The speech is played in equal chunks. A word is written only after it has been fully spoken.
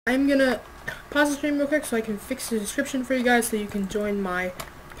I'm gonna pause the stream real quick so I can fix the description for you guys so you can join my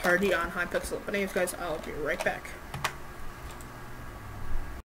party on Hypixel. But anyways guys, I'll be right back.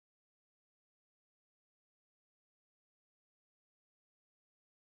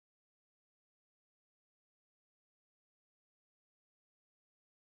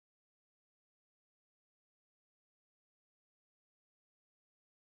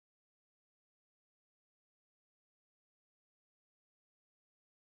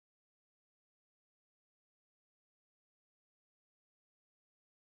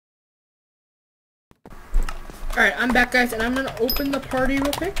 Alright, I'm back guys, and I'm gonna open the party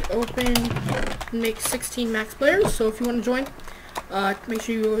real quick. Make 16 max players, so if you want to join, make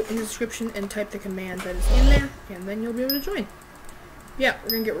sure you go in the description and type the command that is in there, and then you'll be able to join. Yeah,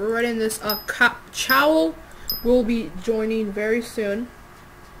 we're gonna get right in this. Chowell will be joining very soon.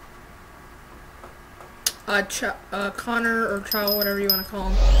 Connor or Chowell, whatever you want to call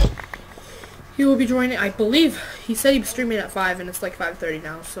him. He will be joining, I believe. He said he was streaming at 5 and it's like 5:30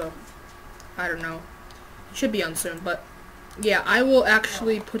 now, so I don't know. He should be on soon, but yeah, I will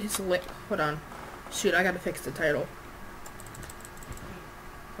actually put his link. Hold on. Shoot, I gotta fix the title.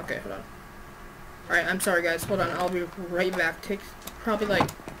 Okay, hold on. Alright, I'm sorry guys. Hold on, I'll be right back. Takes probably like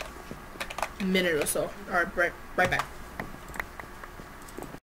a minute or so. Alright, right back.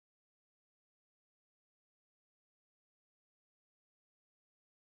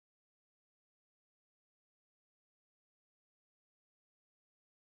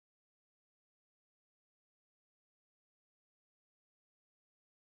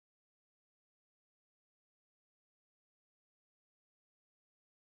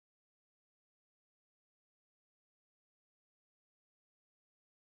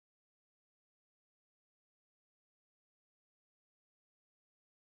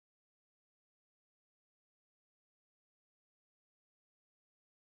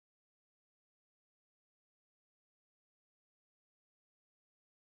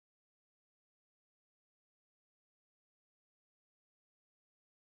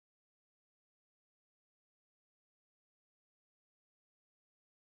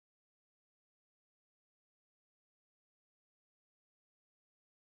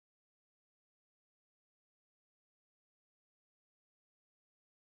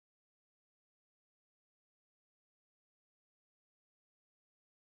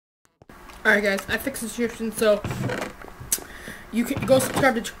 Alright guys, I fixed the description, so you can go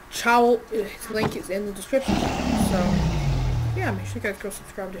subscribe to Chowell. His link is in the description. So yeah, make sure you guys go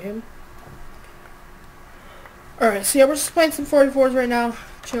subscribe to him. Alright, so yeah, we're just playing some 44s right now,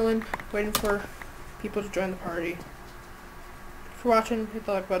 chilling, waiting for people to join the party. If you're watching, hit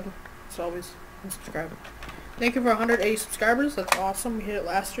the like button, as always, and subscribe. Thank you for 180 subscribers, that's awesome, we hit it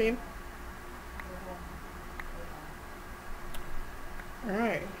last stream.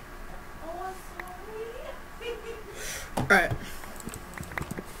 Alright. Alright.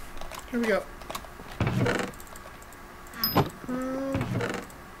 Here we go.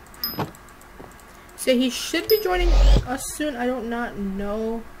 So he should be joining us soon. I don't not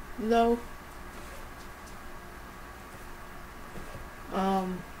know though.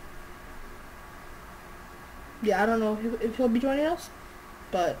 Yeah, I don't know if he'll be joining us,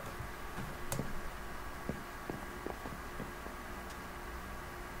 but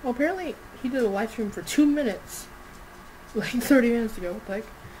well, apparently he did a live stream for 2 minutes. Like 30 minutes ago, what the heck?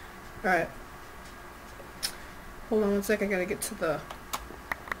 Alright. Hold on one sec, I gotta get to the...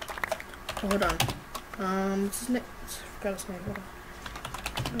 Oh, hold on. What's his name? I forgot his name, hold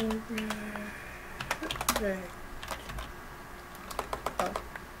on. Okay. Oh.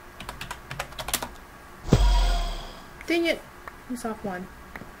 Dang it! He's off one.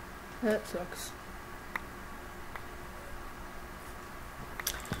 That sucks.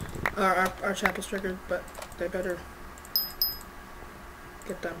 Our chat is triggered, but they better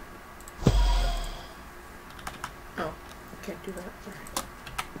get them. Oh, can't do that. Right.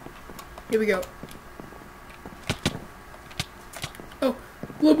 Here we go. Oh,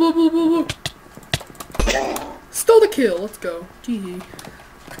 blue, blue, blue, blue, blue. Stole the kill. Let's go. GG.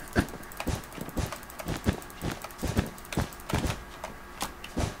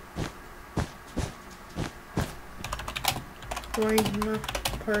 Join the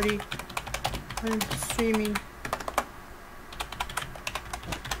party. I'm streaming.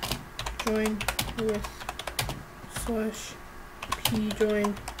 Join with /p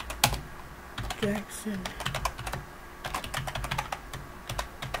join Jackson.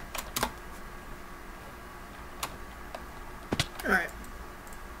 Alright.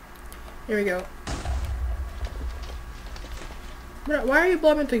 Here we go. Why are you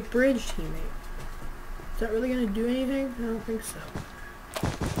blobbing the bridge, teammate? Is that really gonna do anything? I don't think so.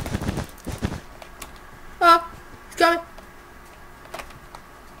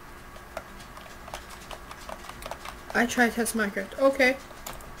 I try to test Minecraft. Okay.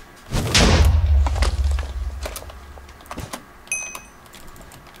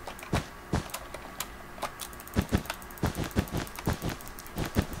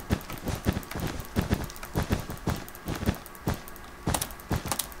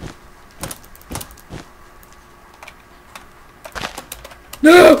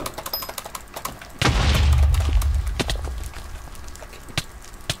 No!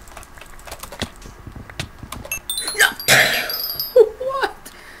 What?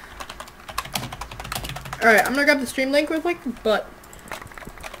 Alright, I'm gonna grab the stream link real quick, but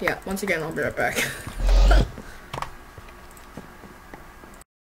yeah, once again, I'll be right back.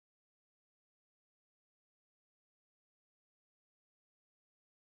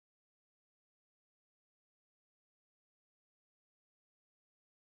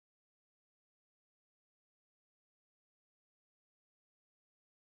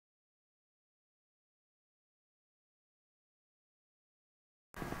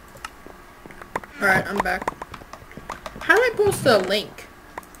 Alright, I'm back. How do I post the link?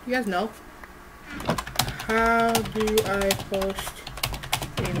 You guys know? How do I post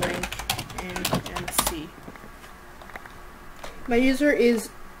a link in MC? My user is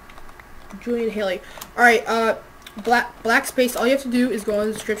Julian Haley. Alright, black space, all you have to do is go in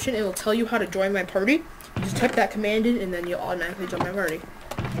the description. It will tell you how to join my party. You just type that command in and then you'll automatically join my party.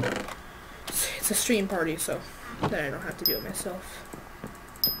 It's a stream party, so then I don't have to do it myself.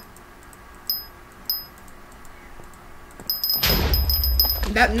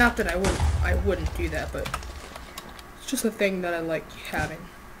 Not that I wouldn't do that, but it's just a thing that I like having.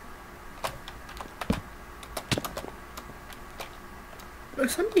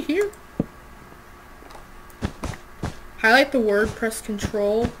 Is somebody here? Highlight the word, press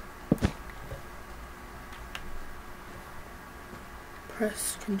Control.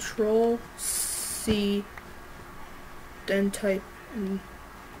 Press Control C, then type in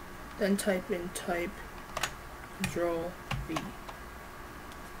Control V.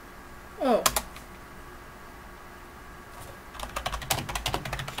 Oh.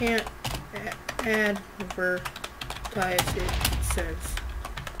 Can't advertise, it says.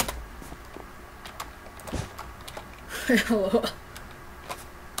 Hello.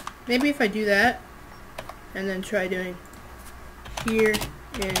 Maybe if I do that, and then try doing, here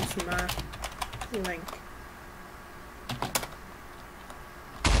is my link.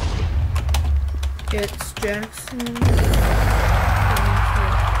 It's Jackson.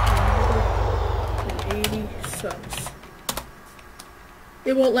 80 subs.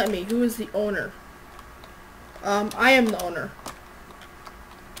 It won't let me. Who is the owner? I am the owner.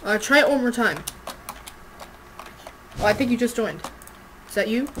 Try it one more time. Oh, I think you just joined. Is that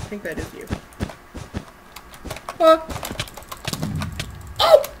you? I think that is you. Oh!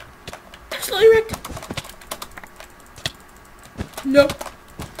 Absolutely wrecked! No.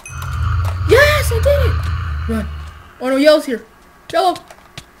 Yes, I did it! Run. Oh no, yellow's here. Yellow!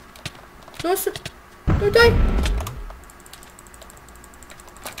 No, sir. Don't die!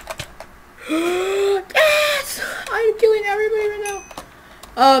 Yes! I'm killing everybody right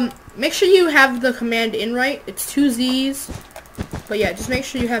now. Make sure you have the command in right. It's 2 Z's. But yeah, just make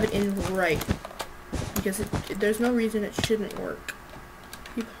sure you have it in right. Because there's no reason it shouldn't work.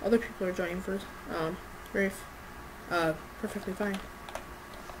 Other people are joining first. Perfectly fine.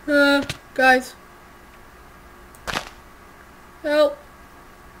 Guys. Help.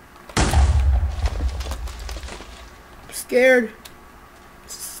 I'm scared.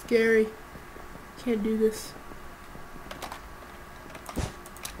 It's scary. Can't do this.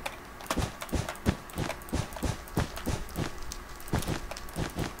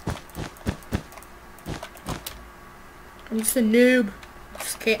 I'm just a noob.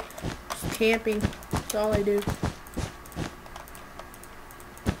 Just camping. That's all I do.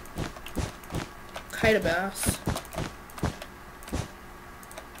 Kite a bass.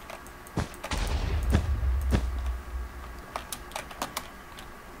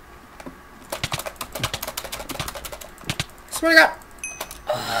 Swear to God.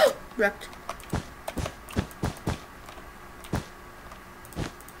 Oh, wrecked.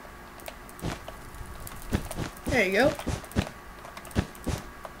 There you go.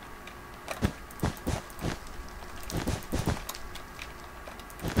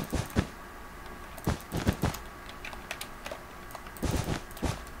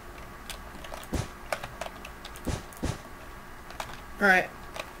 Alright.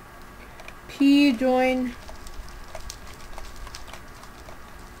 P join.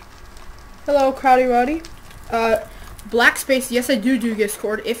 Hello, Crowdy Roddy. Black space, yes I do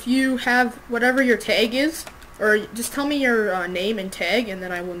Discord. If you have whatever your tag is, or just tell me your name and tag, and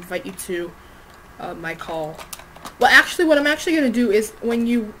then I will invite you to my call. Well, actually, what I'm actually gonna do is when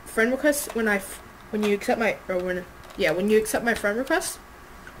you friend request, when you accept my, when you accept my friend request,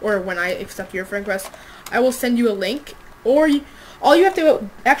 or when I accept your friend request, I will send you a link. Or all you have to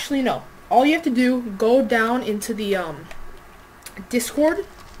actually no, all you have to do, go down into the Discord,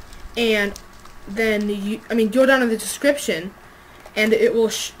 and then go down in the description, and it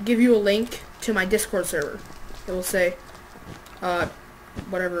will give you a link to my Discord server. It will say,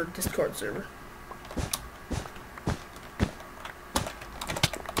 whatever Discord server.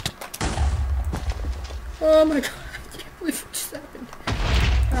 Oh my god, I can't believe what just happened.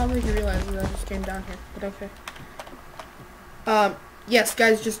 I don't think you realize that I just came down here, but okay. Yes,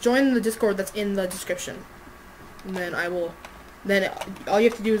 guys, just join the Discord that's in the description. And then all you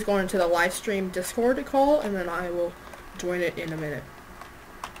have to do is go into the live stream Discord call, and then I will join it in a minute.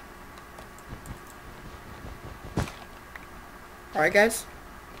 Alright, guys.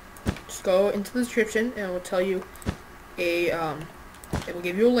 Just go into the description, and it will tell you it will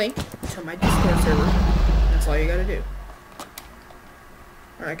give you a link to my Discord server. That's all you gotta do.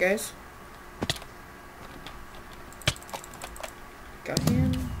 Alright, guys. Got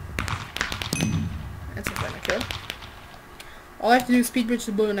him. That's a better kill. All I have to do is speed bridge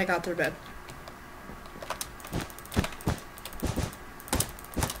the blue, and I got their bed.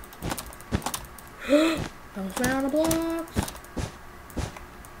 That was out of blocks.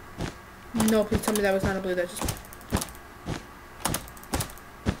 No, please tell me that was not a blue. That just.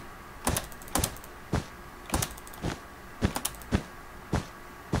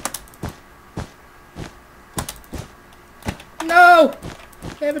 No!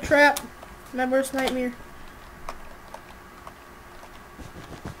 They have a trap. My worst nightmare.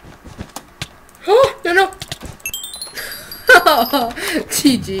 Oh, no.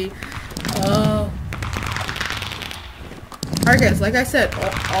 GG. Oh. Alright, guys, like I said,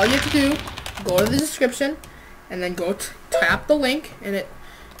 all you have to do, go to the description, and then go tap the link, and it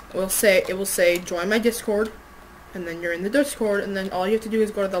will say join my Discord, and then you're in the Discord, and then all you have to do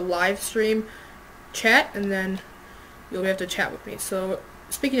is go to the live stream chat, and then you'll be able to chat with me. So,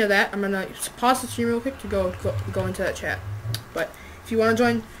 speaking of that, I'm gonna pause the stream real quick to go into that chat. But if you want to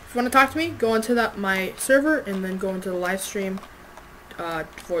join, if you want to talk to me, go into my server, and then go into the live stream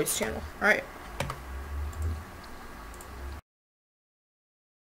voice channel. All right.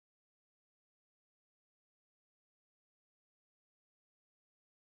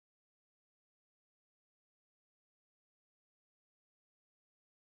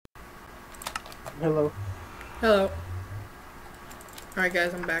 Hello. Hello. Alright,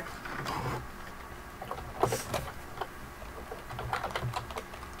 guys, I'm back.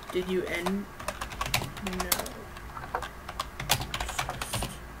 Did you end? No.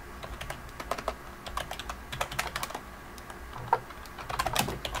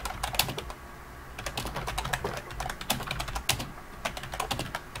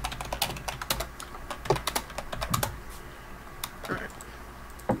 Alright.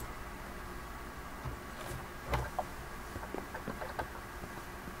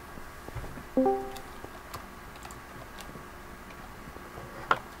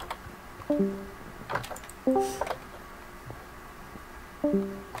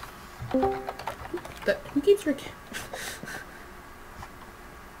 Who keeps your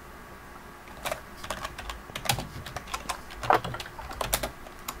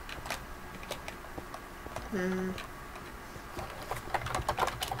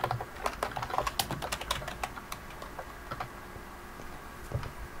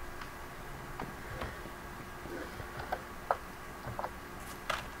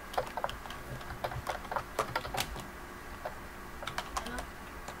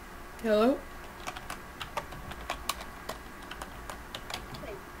Hello?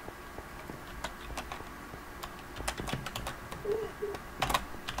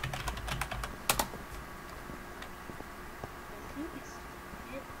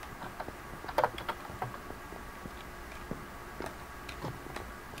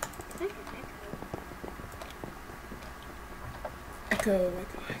 Echo.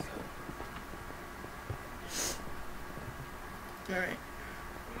 Alright.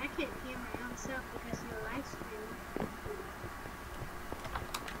 I can't hear my own self because of the live stream.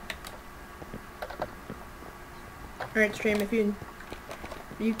 Alright, stream, if you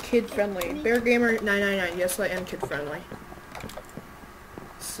kid friendly. Bear Gamer 999, yes, I am kid friendly.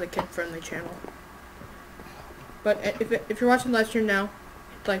 This is a kid friendly channel. But if you're watching the live stream now,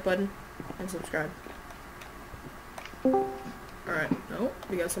 hit the like button and subscribe. Alright, no,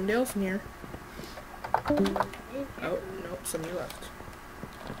 we got somebody else in here. Oh, nope, somebody left.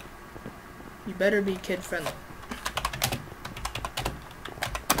 You better be kid friendly.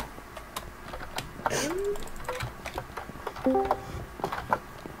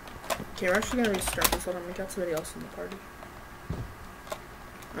 Okay, we're actually gonna restart this. Hold on, we got somebody else in the party.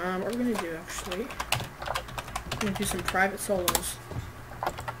 What we're gonna do actually, we're gonna do some private solos.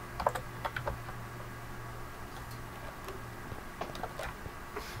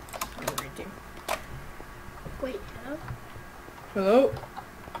 Wait, hello? Hello?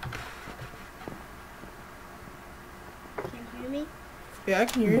 Can you hear me? Yeah, I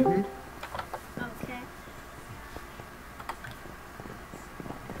can hear you. Okay.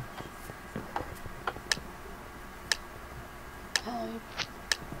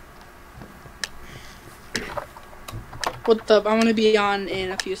 What's up? I'm gonna be on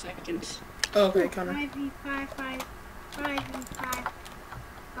in a few seconds. Oh, okay, Connor. 5v5, 5v5,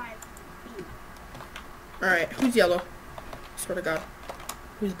 5v. Alright, who's yellow? I swear to God.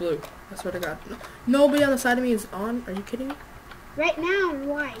 Who's blue? I swear to God. Nobody on the side of me is on. Are you kidding me? Right now, I'm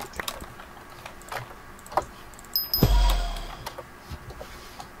white.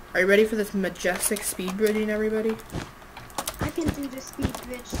 Are you ready for this majestic speed bridging, everybody? I can do the speed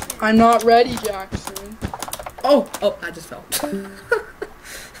bridge too. I'm not ready, Jackson. Oh, I just fell. I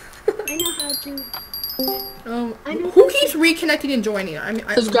know how to. I know Who keeps reconnecting and joining? I mean,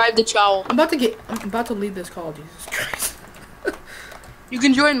 Subscribe to Chowell. I'm about to leave this call. Jesus Christ. You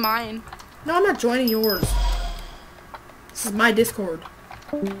can join mine. No, I'm not joining yours. This is my Discord.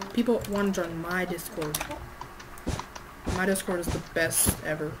 People want to join my Discord. My Discord is the best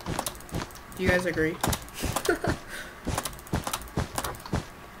ever. Do you guys agree?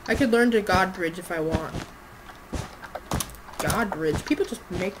 I could learn to God Bridge if I want. God Bridge? People just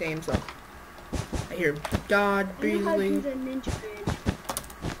make names up. I hear God, I know how to do Breezely. the ninja bridge.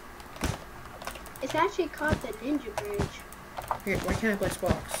 It's actually called the ninja bridge. Okay, why can't I play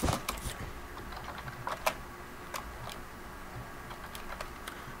Xbox?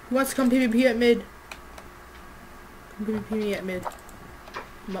 Who wants to come PvP at mid? Come PvP me at mid.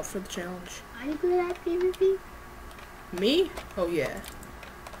 I'm up for the challenge. Are you good at PvP? Me? Oh yeah.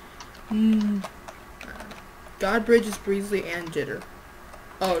 God Bridge is Breezely and Jitter.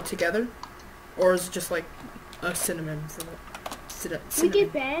 Oh, together? Or is it just like a cinnamon for the We cinnamon?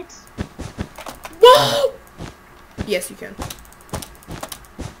 get beds. Whoa! Yes, you can.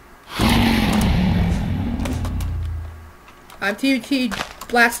 I'm TNT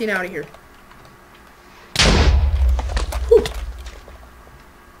blasting out of here. Whew.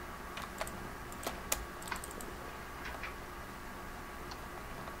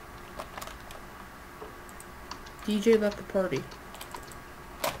 DJ left the party.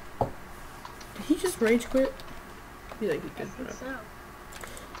 Did he just rage quit? I feel like he I did. think so.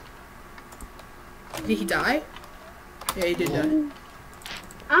 Did he die? Yeah, he did die.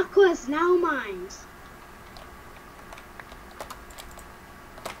 Aqua is now mine.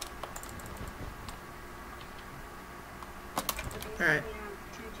 Alright.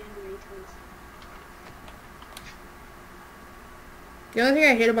 The only thing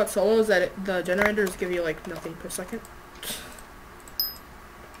I hate about solo is that the generators give you like nothing per second.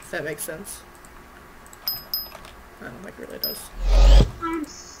 If that makes sense. I don't think it really does. I'm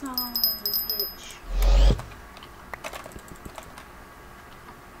so rich.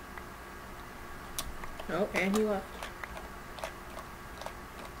 Oh, and he left.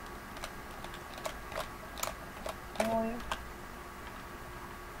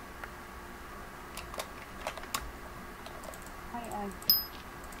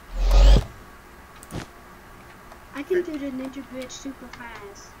 I can do the ninja bridge super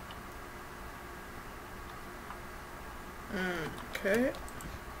fast. Okay.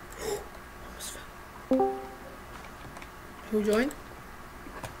 Almost fell. Who joined?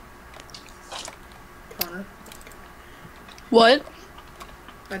 Connor. What?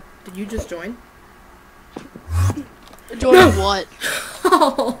 Did you just join? Join what?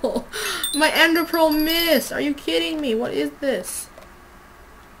 Oh, my Ender Pearl missed. Are you kidding me? What is this?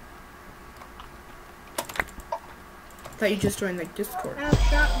 I thought you just joined the Discord. I have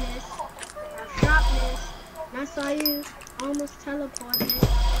sharpness. And I saw you almost teleported.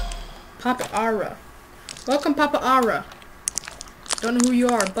 Papa Ara. Welcome, Papa Ara. Don't know who you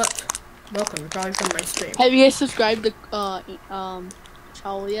are, but welcome. You're probably from my stream. Have you guys subscribed to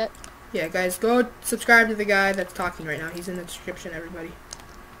Chowell yet? Yeah, guys, go subscribe to the guy that's talking right now. He's in the description, everybody.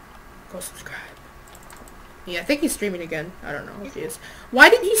 Go subscribe. Yeah, I think he's streaming again. I don't know if he is. Why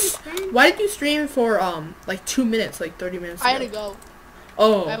did you stream for like 2 minutes, like 30 minutes ago? I had to go.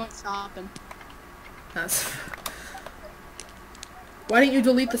 Oh. I went shopping. That's... Why didn't you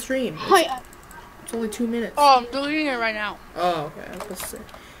delete the stream? It's only 2 minutes. Oh, I'm deleting it right now. Oh, okay. I was supposed to say.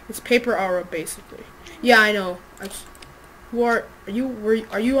 It's paper hour, basically. Yeah, I know. Who are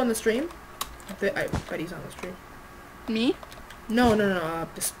you on the stream? I bet he's on the stream. Me? No.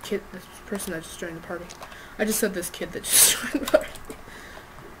 This person that just joined the party. I just said this kid that just joined the party.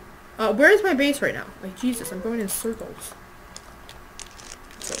 Where is my base right now? Like, Jesus, I'm going in circles.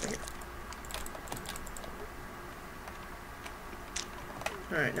 It's over here.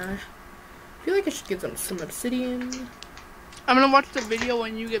 Alright, now I feel like I should get them some obsidian. I'm gonna watch the video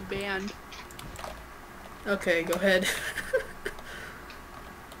when you get banned. Okay, go ahead.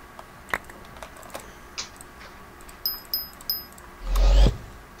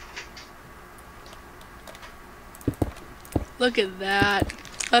 Look at that.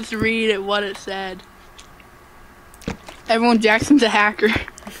 Let's read it, what it said. Everyone, Jackson's a hacker.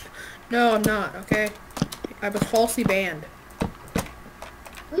 No, I'm not, okay? I was falsely banned.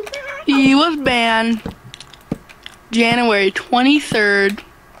 He was banned January 23rd.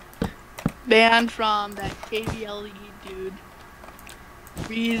 Banned from that KVLE dude.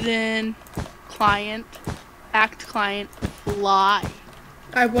 Reason, client, hacked client, lie.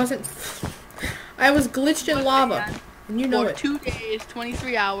 I wasn't... I was glitched in lava. And you know For it. 2 days,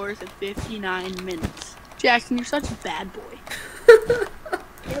 23 hours, and 59 minutes. Jackson, you're such a bad boy.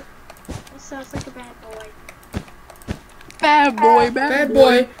 Yep. That sounds like a bad boy. Bad boy, Bad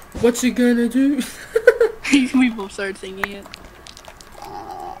boy, what you gonna do? We both started singing it.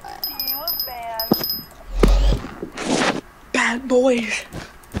 He was banned. Bad boys.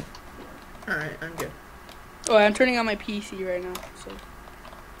 Alright, I'm good. Oh, I'm turning on my PC right now, so.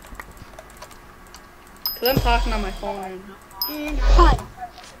 Cause I'm talking on my phone right now. And hi.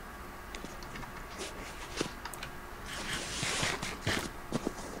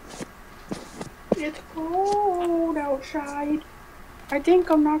 It's cold outside. I think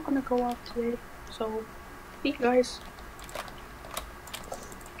I'm not gonna go out today. So, see you guys.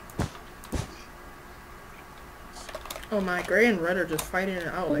 Oh my, Gray and Red are just fighting it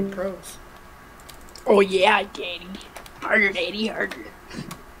out like pros. Oh yeah, Daddy. Harder, Daddy, harder.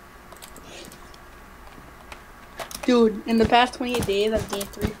 Dude, in the past 28 days, I've gained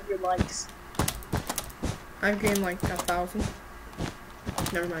 300 likes. I've gained like 1,000.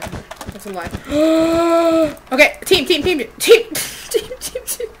 Never mind. That's a lie. Okay, team.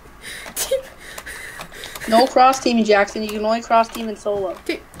 No cross teaming, Jackson. You can only cross team in solo.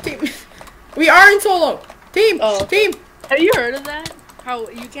 Team. We are in solo. Team. Oh. Team. Have you heard of that? How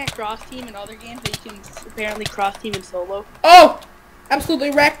you can't cross team in other games, but you can apparently cross team in solo. Oh, absolutely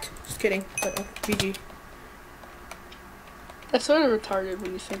wrecked. Just kidding. But GG. That's sort of retarded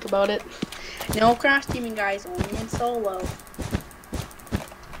when you think about it. No cross teaming, guys. Only in solo.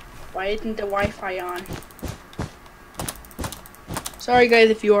 Why isn't the Wi-Fi on? Sorry, guys,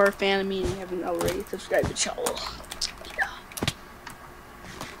 if you are a fan of me and you haven't already subscribed to Chowell.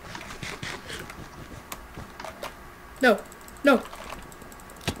 No.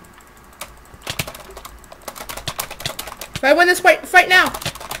 If I win this fight now,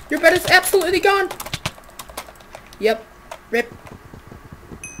 your bet is absolutely gone. Yep. Rip.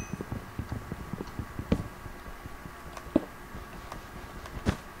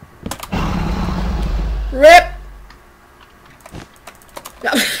 Rip.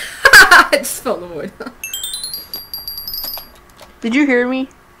 No. I just fell in the void. Did you hear me?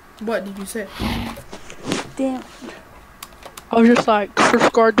 What did you say? Damn. I was just like,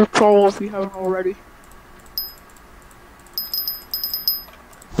 subscribe to Chowell if you haven't already.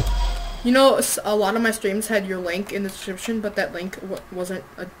 You know, a lot of my streams had your link in the description, but that link wasn't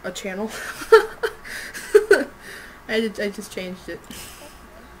a channel. I just changed it.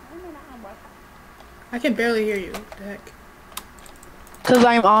 I can barely hear you. What the heck? Cause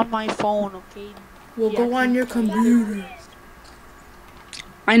I'm on my phone, okay? Well, go on your computer.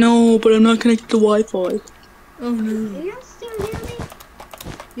 I know, but I'm not connected to Wi-Fi. Oh no. Can you still hear me?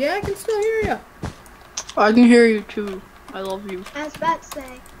 Yeah, I can still hear you. I can hear you too. I love you. I was about to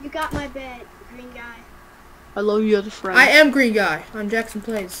say, you got my bed, green guy. I love you as a friend. I am Green Guy. I'm Jackson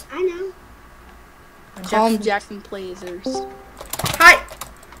Plays. I know. I'm Call him Jackson Playzers. Hi!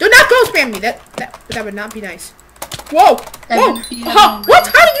 Do not go spam me. That would not be nice. Whoa! Whoa! What?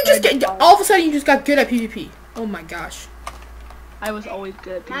 How did you just get? All of a sudden, you just got good at PvP. Oh my gosh. I was always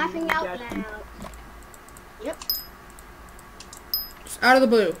good at Laughing PvP, out Jackson. loud. Yep. Just out of the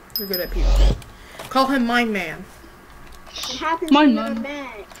blue, you're good at PvP. Call him Mine Man. It happens Mine when you're man.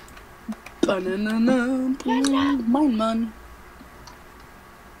 mad. Mine man.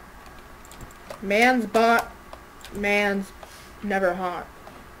 Man's bot. Man's never hot.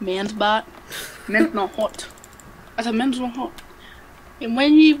 Man's bot. Man's not hot. I said man's not hot. And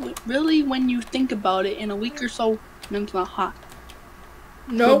when you think about it, in a week or so, man's not hot.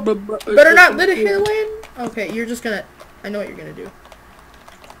 No. Better not let it hit land. Okay, you're just gonna. I know what you're gonna do.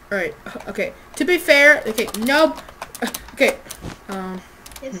 Alright, okay. To be fair, okay, no. Okay.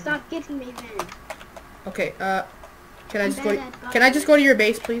 Then stop getting me then. Okay. Can I I'm just go? bad at Can I just go to your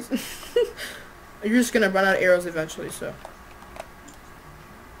base, please? You're just gonna run out of arrows eventually, so.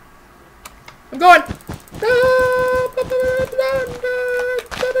 I'm going.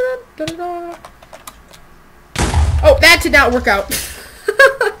 Oh, that did not work out.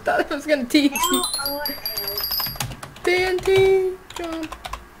 I thought I was gonna TNT. TNT jump.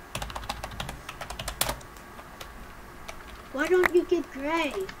 Why don't you get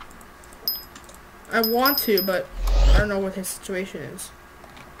gray? I want to, but I don't know what his situation is.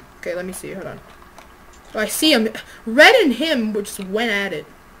 Okay, let me see. Hold on. Oh, I see him. Red and him just went at it.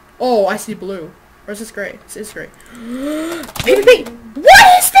 Oh, I see blue. Or is this gray? This is gray. PvP!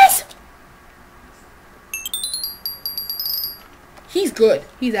 What is this? He's good.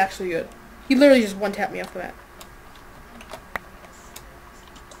 He's actually good. He literally just one-tapped me off the bat.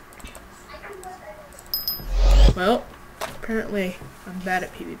 Well, apparently I'm bad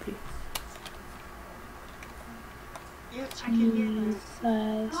at PvP. Yep, I can hear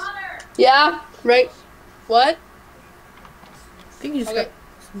that. Yeah, right. What? I think you just Okay. got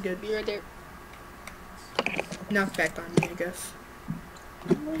some good Be right there. knockback on me, I guess.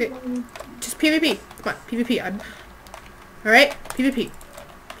 Okay, just PvP. Come on, PvP. Alright, PvP.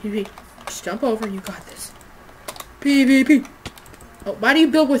 PvP. Just jump over, you got this. PvP. Oh, why do you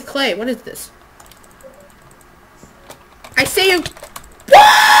build with clay? What is this? I say you.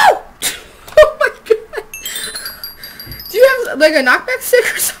 Whoa! Oh my god. Do you have like a knockback stick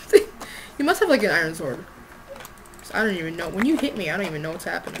or something? You must have like an iron sword. 'Cause I don't even know. When you hit me, I don't even know what's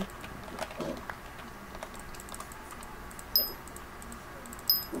happening.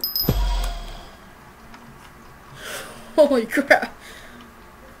 Holy crap.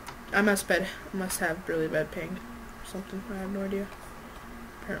 I must have really bad ping or something. I have no idea.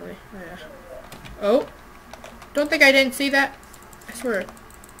 Apparently. Yeah. Oh. Don't think I didn't see that. I swear.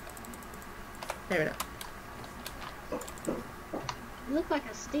 Maybe not. You look like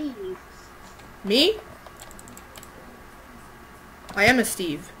a Steve. Me? I am a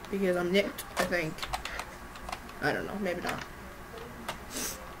Steve because I'm nicked, I think. I don't know. Maybe not.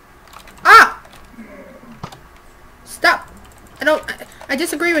 Ah! Stop! I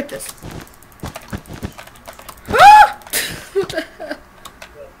disagree with this. Ah! What the hell?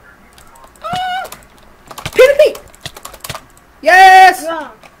 Ah! PvP! Yes!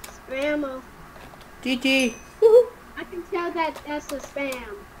 Bro, spammo. GG. Woohoo. I can tell that that's a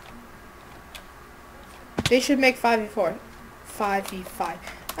spam. They should make 5v4. 5v5.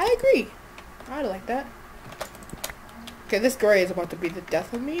 I agree. I like that. Okay, this gray is about to be the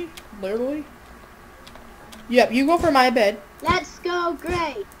death of me. Literally. Yep, you go for my bed. Let's go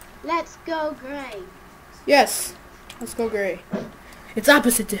gray. Let's go gray. Yes. Let's go gray. It's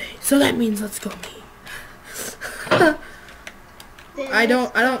opposite day, so that means let's go me. Then I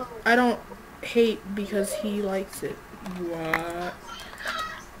let's go. don't hate because he likes it. What?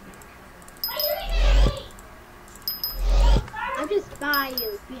 I'm just by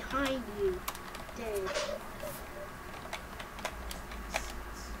you, behind you. Dead.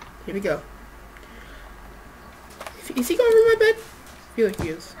 Here we go. Is he going over my bed? I feel like he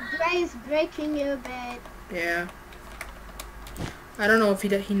is. Gray's breaking your bed. Yeah. I don't know if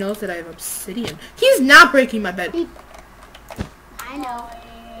he knows that I have obsidian. He's not breaking my bed. I know.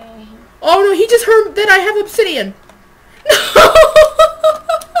 Oh no, he just heard that I have obsidian. No!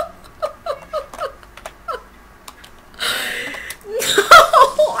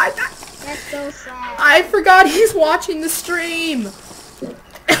 That's so sad. I forgot he's watching the stream.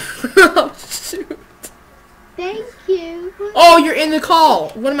 Oh shoot. Thank you. Oh, you're in the call.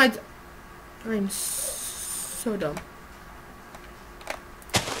 What am I? I'm so dumb.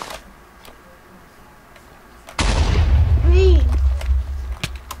 Green.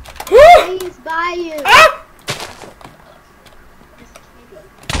 Gray is by you. Ah! Just kidding.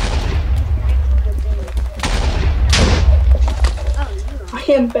 He's breaking your bed. Oh, you are. I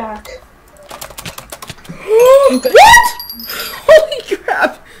am back. What? Holy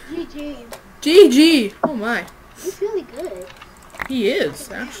crap. GG. GG. Oh my. He's really good. He is,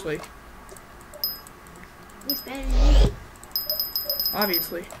 actually. He's better than me.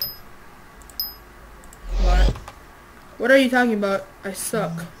 Obviously. What? What are you talking about? I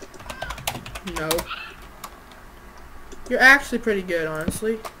suck. No. You're actually pretty good,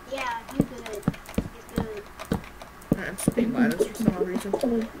 honestly. Yeah, he's good. He's good. I'm just being biased for some odd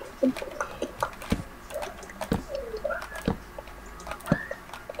reason.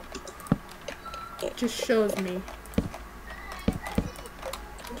 It just shows me.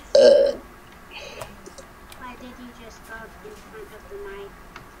 Why did you just stop in front of the mic?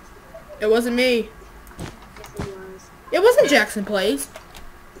 It wasn't me. Yes, it was. It It wasn't Jackson Plays.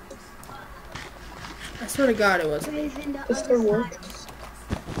 I swear to God it wasn't. It's their work.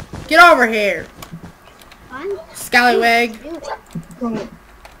 Get over here, scallywag.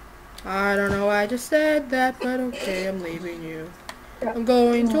 I don't know why I just said that, but okay, I'm leaving you. I'm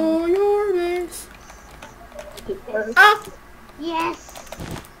going to your base. Ah! Yes.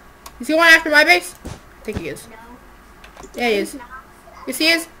 Is he going after my base? I think he is. No. Yeah, he is. He's not. Yes, he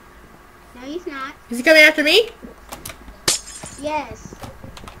is. No, he's not. Is he coming after me? Yes.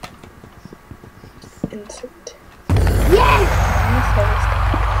 Insert. Yes.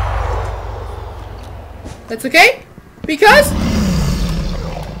 That's okay? Because? The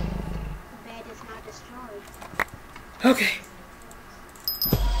bed is not destroyed. Okay.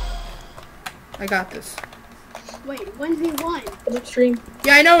 I got this. Wait, 1v1. Other stream.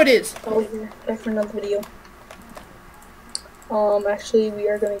 Yeah, I know it is. Oh, here. Back for another video. Actually, we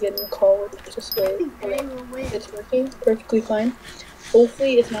are gonna get in a call with just wait. They will win. It's working perfectly fine.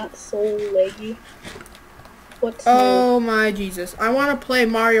 Hopefully, it's not so laggy. What's Oh my Jesus. I want to play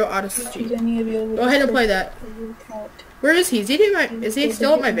Mario Odyssey. Go ahead and play that. Where is he? Is he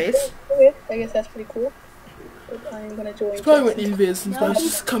still at my base? Okay, I guess that's pretty cool. But I'm gonna join. It's probably with Invis and No,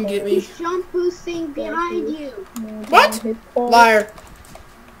 just come get me. He's jump boosting behind you. What? Liar.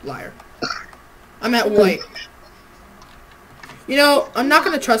 Liar. I'm at white. You know, I'm not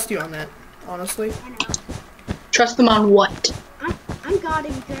gonna trust you on that, honestly. I know. Trust them on what? I'm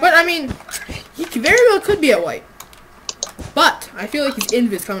guarding her. But I mean, he very well could be at white. But I feel like he's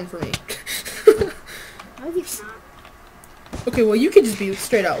Invis coming for me. No, he's not. Okay, well you could just be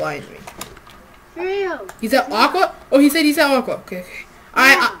straight out lying to me. For real. He's at Aqua? Oh, he said he's at Aqua. Okay, okay.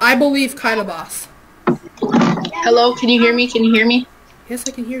 I believe Kyla Boss. Hello, can you hear me? Can you hear me? Yes,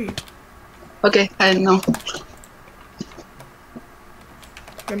 I can hear you. Okay, I didn't know.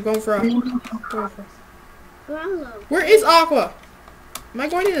 I'm going for Aqua. Bravo. Where is Aqua? Am I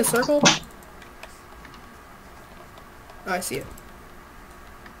going in a circle? Oh, I see it.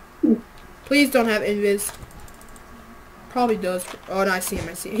 Please don't have Invis. Probably does. Oh, no, I see him.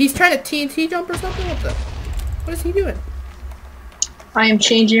 I see him. He's trying to TNT jump or something? What is he doing? I am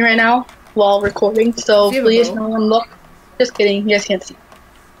changing right now while recording, so Do you have a please bow? no one look. Just kidding, you guys can't see.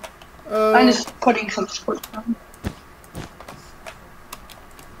 I'm Uh, just putting some support down.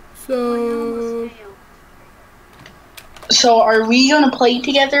 so... So are we gonna play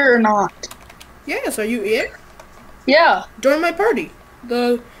together or not? Yes, are you in? Yeah. Join my party.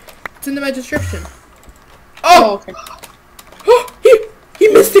 It's in my description. Oh, Oh! okay. He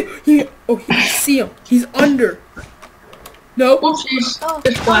missed it! He see him. He's under. No. Whoopsies. Oh,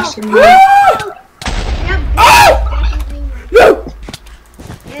 Just blasted me. Ah! Yep. Oh! Definitely. No!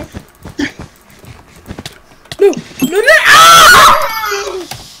 Yes. No! No! No! Ah!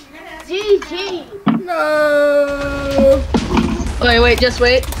 GG. No! Wait, just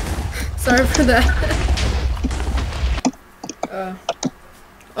wait. Sorry for that.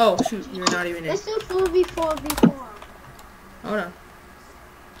 Oh shoot, you're not even in. Let's do 4v4v4. Hold on.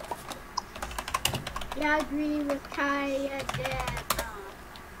 Yeah, I agree with Kaya that.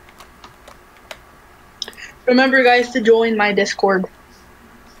 Remember, guys, to join my Discord.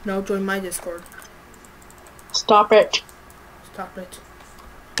 No, join my Discord. Stop it. Stop it.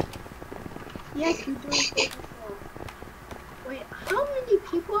 Yes, you do 4v4. Wait, how many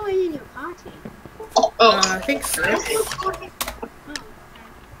people are in your party? Oh. I think 6.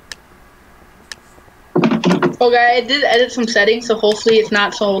 Okay, I did edit some settings, so hopefully it's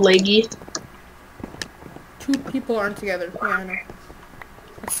not so laggy. 2 people aren't together. Yeah, I know.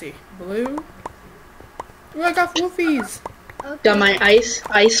 Let's see. Blue. Oh, I got Wolfies. Okay. Got my ice.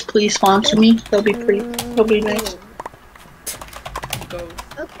 Ice, please sponsor me. That'll be pretty. That'll be nice. Go.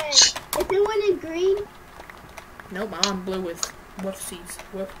 Okay. Is anyone in green? Nope, I'm on blue with Woofsies.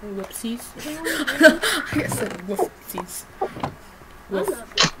 Whoopsies? Is anyone in green? I guess I said Woofsies. I Woof.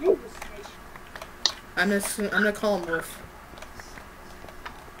 love it. I'm gonna call him Wolf.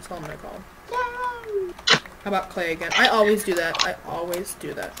 That's all I'm gonna call him. No. How about Clay again? I always do that. I always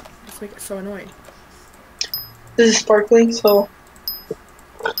do that. It's like so annoying. This is sparkling, so.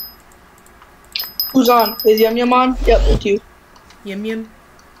 Who's on? Is Yum Yum on? Yep, it's you. Yum yum.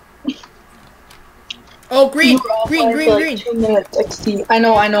 Oh, green! You were offline for like 2 minutes, XT. I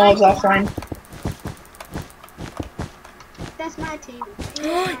know, I was offline. That's my team.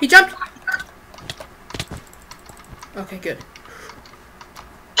 He jumped! Okay, good.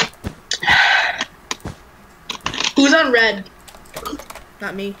 Who's on red?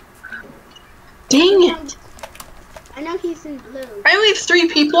 Not me. Dang it! I know he's in blue. I only have 3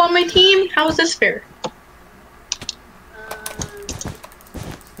 people on my team. How is this fair?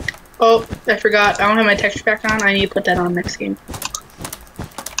 Oh, I forgot. I don't have my texture pack on. I need to put that on next game.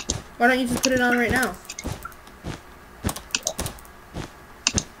 Why don't you just put it on right now?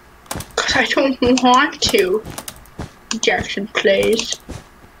 Cause I don't want to. Jackson plays.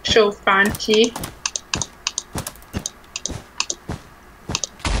 So fancy.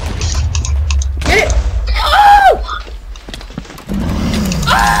 Get it! Oh!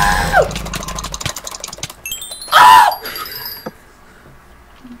 Oh!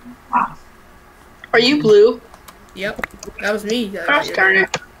 Oh! Are you blue? Yep, that was me. Gosh darn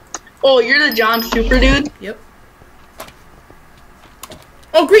it. Oh, you're the John Super dude? Yep.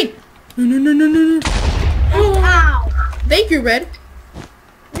 Oh, green! No, no, no, no, no, no. Oh. Ow! Thank you, Red.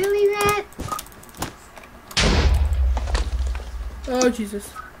 Really, Red? Oh,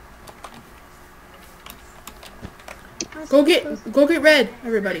 Jesus. Go get Red,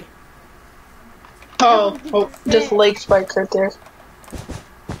 everybody. Oh, just Lake Spike right there.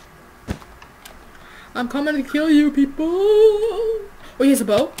 I'm coming to kill you, people. Oh, he has a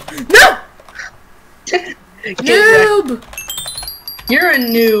bow. No! Noob! You're a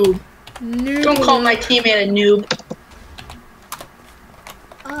noob. Noob. Don't call my teammate a noob.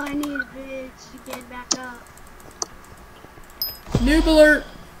 Oh, I need a bridge to get back up. Noob alert.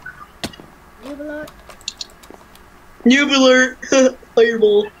 Noob alert. Noob alert.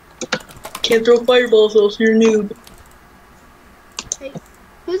 Fireball. Can't throw fireballs though, so you're a noob. Hey,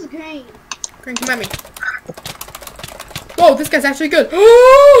 who's green? Green, come at me. Whoa, this guy's actually good.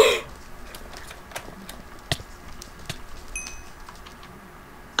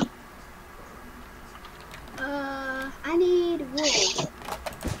 I need wool.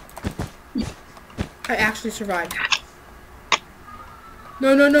 I actually survived.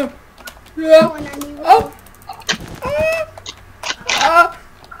 No, no, no. Oh, and I need wool. Oh!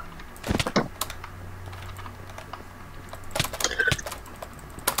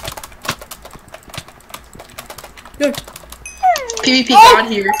 Good. PvP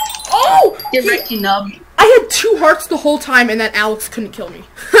god here. Oh! Get wrecked, you nub. I had 2 hearts the whole time, and that Alex couldn't kill me.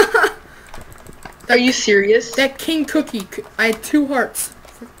 Are you serious? That King Cookie, I had 2 hearts.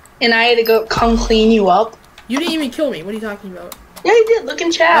 And I had to come clean you up? You didn't even kill me. What are you talking about? Yeah, you did. Look in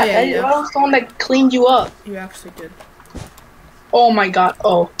chat. Oh, yeah, yeah. I was the one that cleaned you up. You actually did. Oh my god.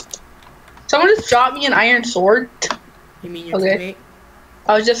 Oh. Someone just dropped me an iron sword. You mean your Okay. teammate?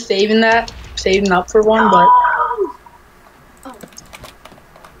 I was just saving up for one, but... Oh.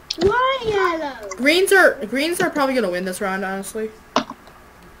 Why yellow? Greens are probably gonna win this round, honestly.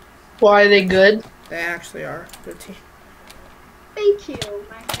 Why are they good? They actually are. Good team. Thank you,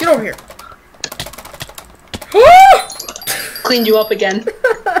 my friend. Get over here. Cleaned you up again.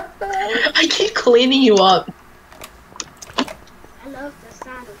 I keep cleaning you up. I love the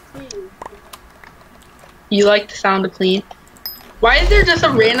sound of clean. You like the sound of clean. Why is there just a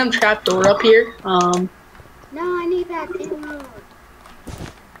random trap door up here? No, I need that emerald.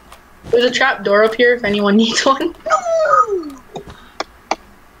 There's a trap door up here if anyone needs one. No!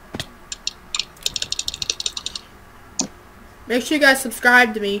 Make sure you guys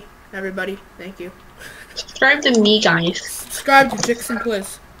subscribe to me, everybody. Thank you. Subscribe to me, guys. Subscribe to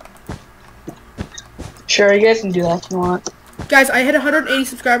JacksonPlayz. Sure, you guys can do that if you want. Guys, I hit 180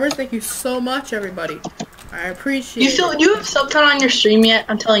 subscribers. Thank you so much, everybody. I appreciate it. You have sub count on your stream yet?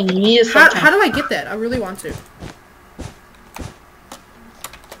 I'm telling you, you need a sub count. How do I get that? I really want to.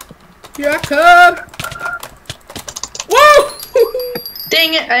 Here I come! Whoa!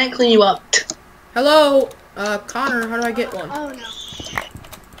 Dang it, I didn't clean you up. Hello, Connor, how do I get one? Oh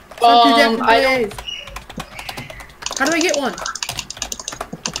no. I don't... How do I get one?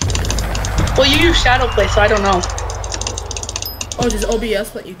 Well, you use shadow play, so I don't know. Oh, does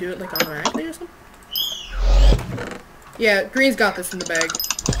OBS let you do it like automatically or something? Yeah, Green's got this in the bag.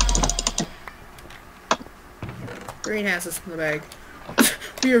 Green has this in the bag.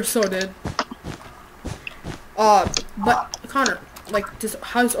 We are so dead. But Connor, like,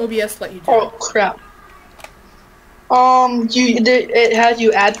 how does OBS let you do it? Oh crap. It has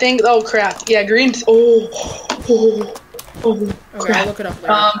you add things. Oh crap. Yeah, Green's. Oh. Okay, Crap. I'll look it up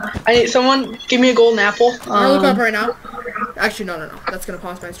later. I need someone give me a golden apple. I'll look it up right now. Actually, no. That's gonna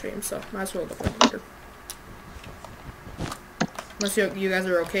pause my stream, so might as well look it up later. Unless you guys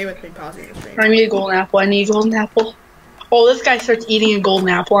are okay with me pausing the stream. I need a golden apple. I need a golden apple. Oh, this guy starts eating a golden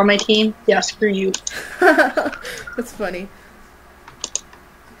apple on my team. Yeah, screw you. That's funny.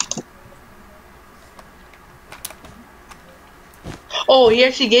 Oh, he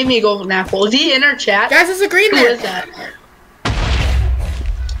actually gave me a golden apple. Is he in our chat? Guys, there's a green Who man. is that?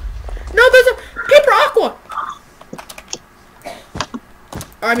 No, there's a paper aqua.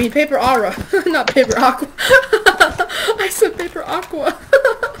 I mean paper aura, not paper aqua. I said paper aqua.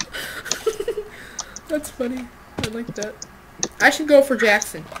 That's funny. I like that. I should go for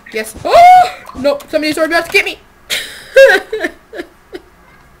Jackson. Yes. Oh! Nope. Somebody's already about to get me.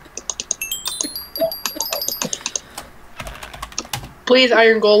 Please,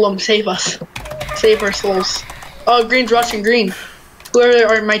 Iron Golem, save us. Save our souls. Oh, Green's rushing. Green.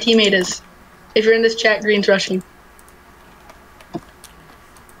 Whoever my teammate is. If you're in this chat, Green's rushing.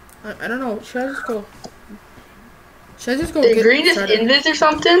 I don't know. Should I just go? Should I just go? Did Green just invis or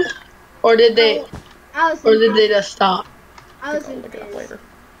something? Or did they? Or did they just stop? I was in Look it up later.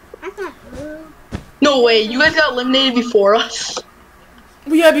 I thought blue. No way. You guys got eliminated before us.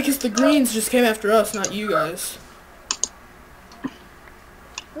 Well, yeah, because the Greens just came after us, not you guys.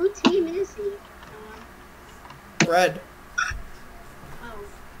 Who team is he? Red. Oh.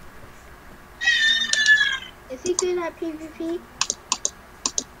 Is he good at PvP?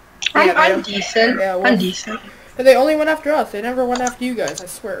 I'm decent. Yeah, well, I'm decent. They only went after us. They never went after you guys, I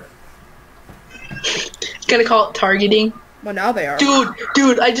swear. Gonna call it targeting. Well, now they are.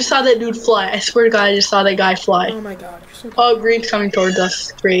 Dude, I just saw that dude fly. I swear to God, I just saw that guy fly. Oh my God, you're so Oh, Green's coming towards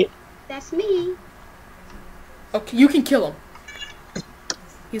us. Great. That's me. Okay, you can kill him.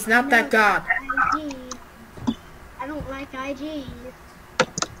 He's not that god. IG. I don't like IG.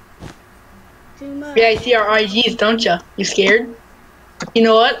 Too much. Yeah, I see our IGs, don't ya? You scared? You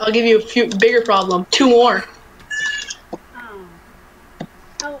know what? I'll give you a few bigger problem. 2 more. Oh.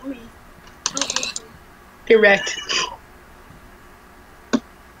 Help me. Help me. Get wrecked.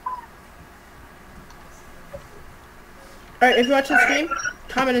 Alright, if you're watching the stream,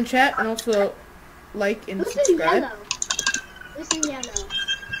 comment in chat and also like and Who's in subscribe. yellow? Who's in yellow?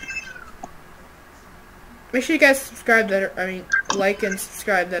 Make sure you guys subscribe like and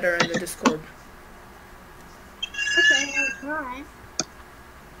subscribe that are in the Discord. Okay, I'll try.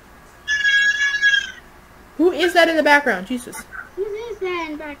 Who is that in the background? Jesus. Who is that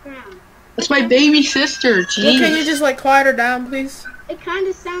in the background? That's my baby sister. Well, Jeez. can you just like quiet her down, please? It kind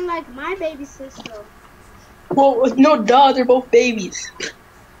of sounds like my baby sister. Well, no, duh. They're both babies.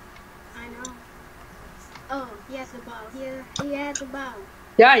 I know. Oh, he has a bow. He has a bow.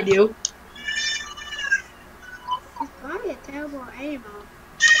 Yeah, I do. He's probably a terrible aimer.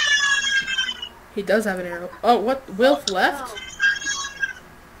 He does have an arrow. Oh, what? Wilf left?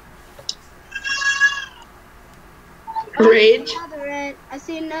 Oh. Rage. Another red. I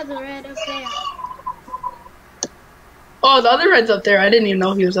see another red up there. Oh, the other red's up there. I didn't even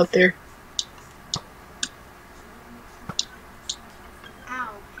know he was up there.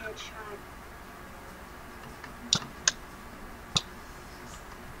 Ow, headshot.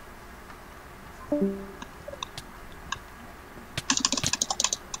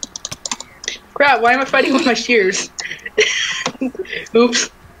 Crap, why am I fighting with my shears? Oops.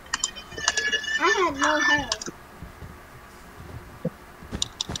 I had no health.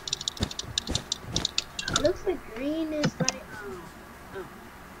 Looks like green is like,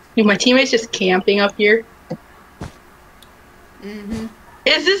 Dude, my teammate's just camping up here. Mm-hmm.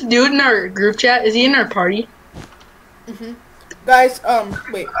 Is this dude in our group chat? Is he in our party? Mm-hmm. Guys,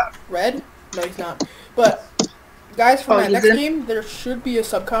 wait. Red? No, he's not. But, guys, for my he's next in? game, there should be a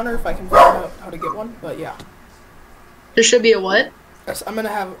sub counter if I can figure out how to get one. But, yeah. There should be a what? Yes, I'm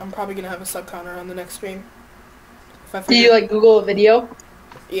probably gonna have a sub counter on the next stream. If I Do figure you like Google a video?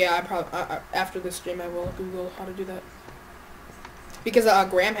 Yeah, after this stream I will Google how to do that. Because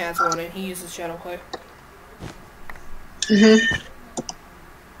Graham has one and he uses shadow play. Mm-hmm.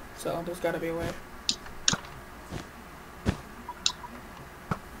 So there's gotta be a way.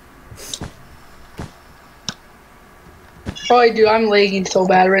 Oh, dude, I'm lagging so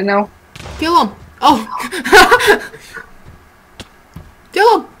bad right now. Kill him! Oh!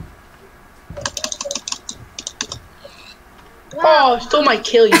 Kill him! wow. Oh, stole my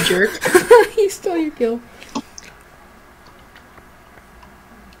kill, you jerk. He stole your kill.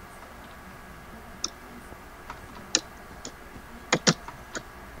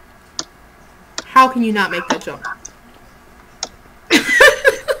 How can you not make that jump?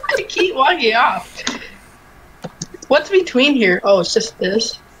 I keep walking off. What's between here? Oh, it's just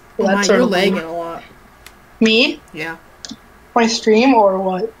this. Oh Well, my, sort you're of lagging a lot. Me? Yeah. My stream or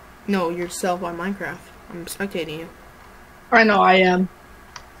what? No, yourself on Minecraft. I'm spectating you. I know I am.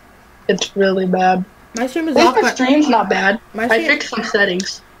 It's really bad. My stream is At off least my by... stream's not bad. My I stream- fixed some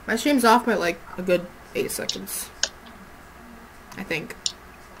settings. My stream's off by like a good 8 seconds. I think.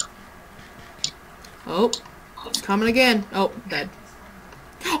 Oh, it's coming again. Oh, dead.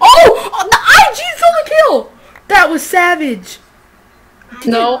 Oh! The IG stole the kill! That was savage!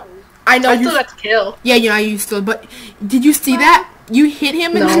 No. I know I you... still got to kill. Yeah, you know, I used to, but did you see that? You hit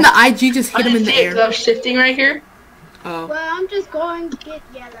him and then the IG just hit him in the air. I was shifting right here. Oh. Well, I'm just going to get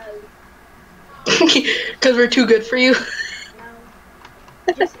yellow. Because we're too good for you.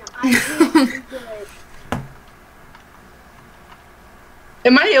 No. Just I'm good.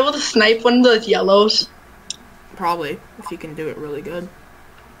 Am I able to snipe one of those yellows? Probably, if you can do it really good.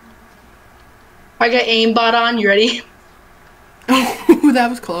 I got aimbot on. You ready? Oh, that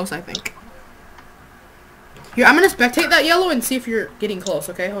was close, I think. Here, I'm gonna spectate that yellow and see if you're getting close,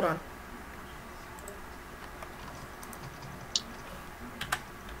 okay? Hold on.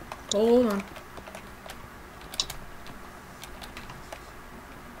 Hold on.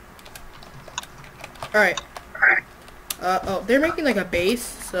 Alright. Oh, they're making like a base,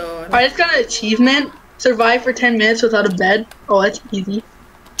 so... I just got an achievement. Survive for 10 minutes without a bed. Oh, that's easy.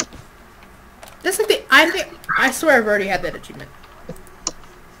 That's like the... I swear I've already had that achievement.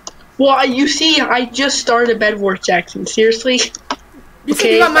 Well, you see, I just started Bedwars, Jackson. Seriously? You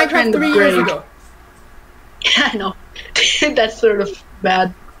said you got Minecraft 3 years brave. ago. Yeah, I know. That's sort of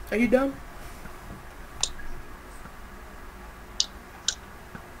bad. Are you dumb?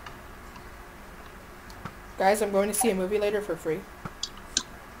 Guys, I'm going to see a movie later for free.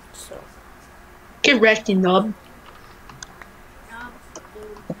 So. Get wrecked, you nub.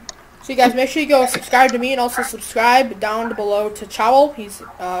 So you guys, make sure you go subscribe to me and also subscribe down below to Chowell. He's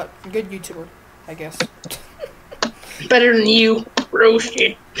a good YouTuber, I guess. Better than you.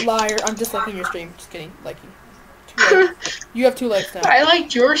 Roasted. Liar. I'm just liking your stream. Just kidding. Liking. 2 likes. You have 2 likes now. I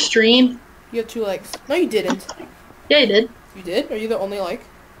liked your stream. You have 2 likes. No, you didn't. Yeah, I did. You did? Are you the only like?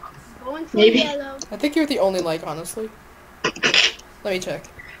 Going for Maybe. yellow. I think you're the only like, honestly. Let me check.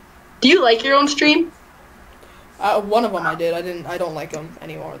 Do you like your own stream? One of them I did. I don't like them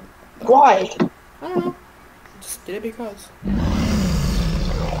anymore. Why? I don't know. Just did it because. My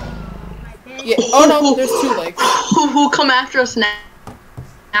bed. Yeah. Oh no, there's 2 likes. Who come after us now?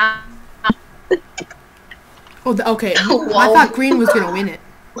 Oh, okay. I Wow. thought green was gonna win it.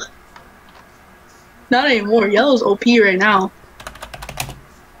 Not anymore. Yellow's OP right now.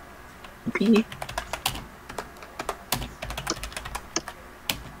 OP.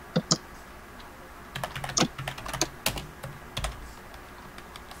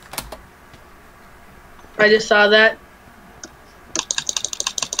 I just saw that.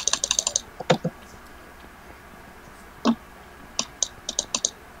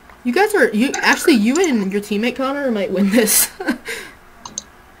 You guys are you and your teammate Connor might win this.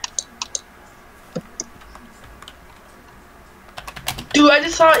 Dude, I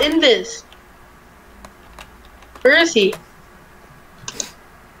just saw Invis. Where is he?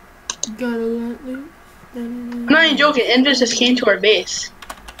 Gotta let loose. I'm not even joking. Invis just came to our base.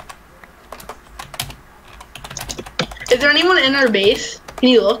 Is there anyone in our base? Can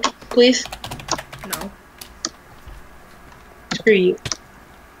you look, please? No. Screw you.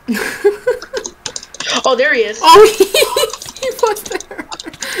 Oh, there he is. Oh, he was there.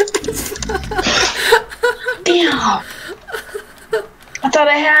 Damn. I thought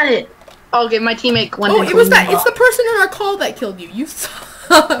I had it. Okay, my teammate went. Oh, it was that. It's the person in our call that killed you. You suck.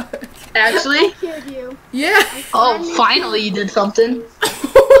 Actually? I killed you. Yeah. Oh, finally you did something. I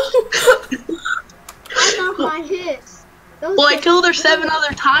got my hits. Those Well, I hits killed her were 7 good.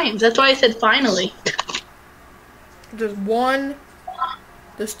 other times. That's why I said finally. There's 1.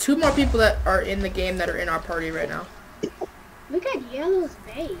 There's 2 more people that are in the game that are in our party right now. Look at Yellow's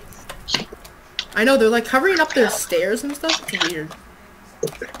base. I know, they're like covering up their stairs and stuff. It's weird.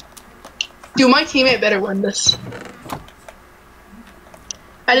 Dude, my teammate better win this.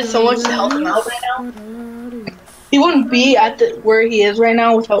 I did so much to help him out right now. He wouldn't be at where he is right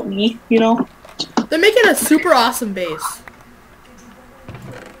now without me, you know? They're making a super awesome base.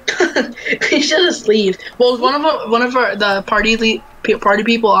 He should have leave. Well, was the party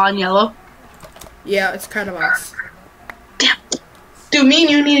people on yellow? Yeah, it's kind of us. Damn. Dude, me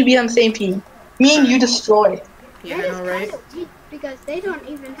and you need to be on the same team. Me and you destroy. Yeah, That I is know, right? kind of weak because they don't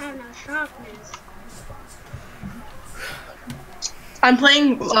even have no sharpness. I'm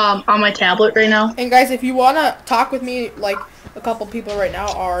playing on my tablet right now. And guys, if you wanna talk with me, like a couple people right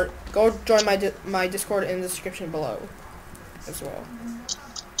now, or go join my Discord in the description below, as well.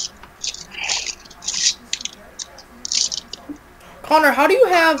 Connor, how do you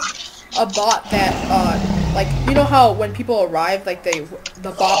have a bot that like, you know how when people arrive, like the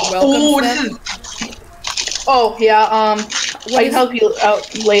bot welcomes them? Oh yeah. I can help you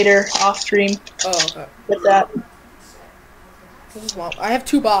out later off stream Oh, okay. with that. This is wild. I have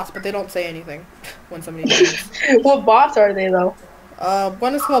 2 bots, but they don't say anything when somebody joins. What bots are they though?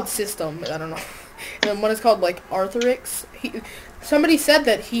 One is called System, I don't know, and then one is called like Arthurix. Somebody said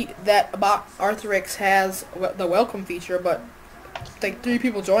that bot Arthurix has the welcome feature, but like 3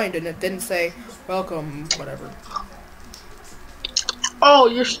 people joined and it didn't say welcome, whatever. Oh,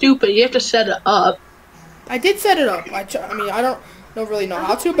 you're stupid. You have to set it up. I did set it up. I mean, I don't really know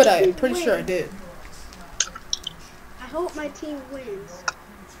how to, but I'm pretty sure I did. I hope my team wins.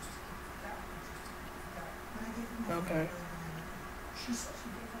 Okay.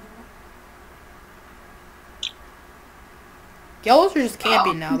 Yellows are just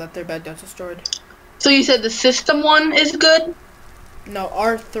camping now that their bed got destroyed. So you said the system one is good? No,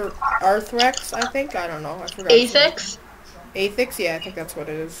 Arthrex, I think. I don't know. I forgot. Athix? Athix? Yeah, I think that's what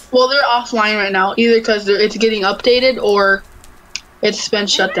it is. Well, they're offline right now, either because it's getting updated or it's been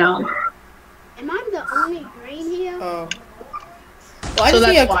shut down. Am I the only green here? Oh. Well, I So just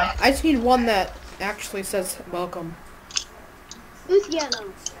that's need why. I just need one that actually says welcome. Who's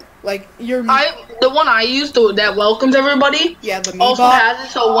yellow? Like your The one I use, that welcomes everybody, yeah, the me also bot. has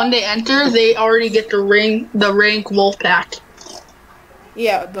it so when they enter, they already get the rank wolf pack.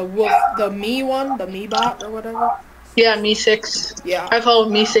 Yeah, the me one, the me bot or whatever. Yeah, me 6. Yeah. I call it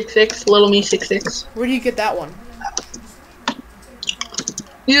me 66, little me 66. Where do you get that one?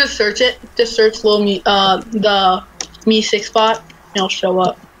 You just search it. Just search little me, the me 6 bot, and it'll show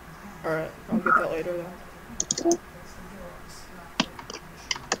up. All right, I'll get that later then.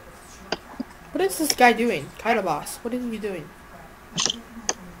 What is this guy doing? Kinda boss. What is he doing?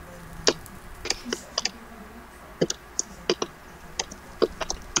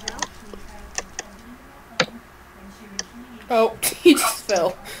 Oh, he just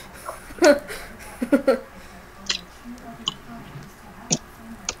fell.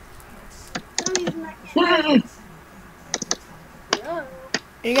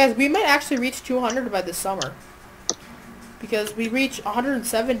 You guys, we might actually reach 200 by this summer. Because we reached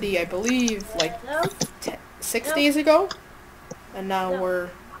 170, I believe, like 6 days ago. And now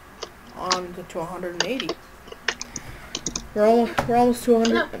we're on to 180. We're almost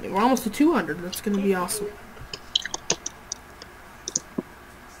 200. I mean, we're almost to 200. That's gonna be awesome.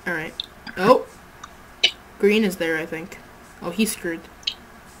 All right. Oh, green is there, I think. Oh, he's screwed.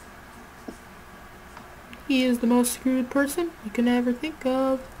 He is the most screwed person you can ever think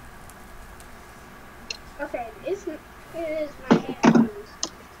of. Okay, it is my headphones.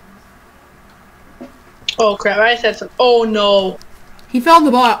 Oh crap! I said something. Oh no! He fell in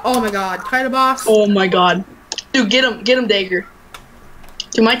the bot. Oh my god. Kinda boss. Oh my god! Dude, get him, Dagger.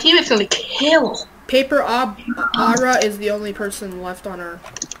 Dude, my teammate's gonna kill. Paper Ara is the only person left on our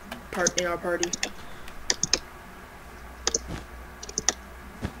party.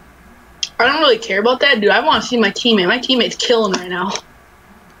 I don't really care about that, dude. I want to see my teammate. My teammate's killing right now.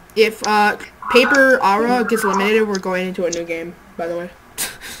 If Paper Ara gets eliminated, we're going into a new game, by the way.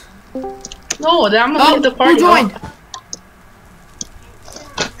 No, then I'm gonna leave the party. Who joined?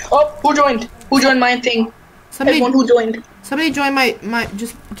 Oh, who joined? Who joined my thing? Everyone who joined. Somebody joined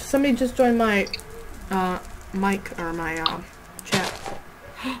somebody just joined my mic or my chat.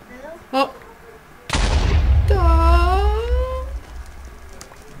 Oh.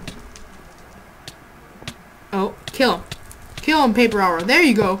 Oh, kill him. Kill him, Paper Hour. There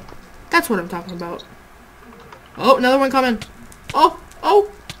you go. That's what I'm talking about. Oh, another one coming. Oh,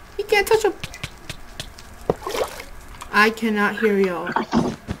 he can't touch him. I cannot hear y'all.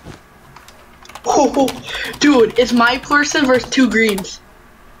 Oh, dude, it's my person versus 2 greens.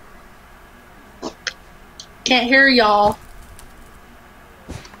 Can't hear y'all.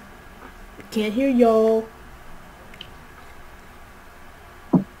 Can't hear y'all.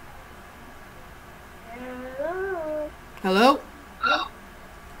 Hello?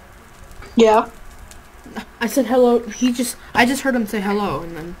 Yeah. I said hello. I just heard him say hello,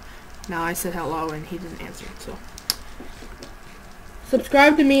 and then now I said hello, and he didn't answer. So,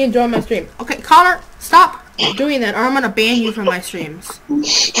 subscribe to me and join my stream. Okay, Connor, stop doing that, or I'm gonna ban you from my streams.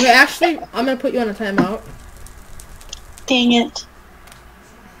 Okay, actually, I'm gonna put you on a timeout. Dang it.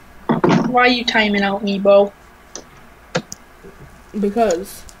 Why are you timing out me, Bo?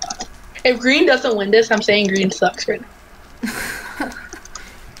 Because if green doesn't win this, I'm saying green sucks right now.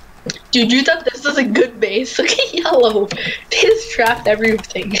 Dude, you thought this was a good base? Look at yellow. They just trapped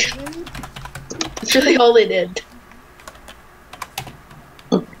everything. That's really all they did.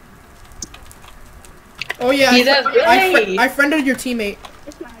 oh yeah, I friended your teammate.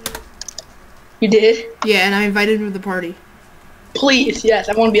 You did? Yeah, and I invited him to the party. Please, yes,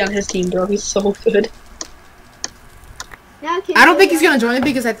 I want to be on his team, bro. He's so good. I don't think he's gonna join it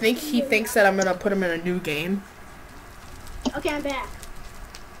because I think he thinks that I'm gonna put him in a new game. Okay, I'm back.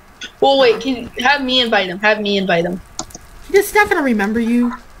 Well, wait, can you have me invite him? Have me invite him. He's not gonna remember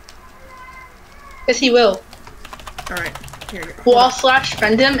you. Yes, he will. Alright, here you go. Well, I'll slash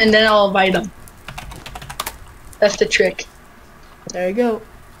friend him and then I'll invite him. That's the trick. There you go.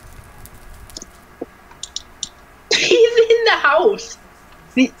 He's in the house.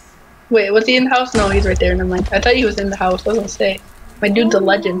 Wait, was he in the house? No, he's right there. Never mind. I thought he was in the house. I was gonna say. My dude's a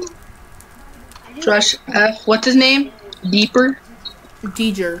legend. Josh F. What's his name? Deeper?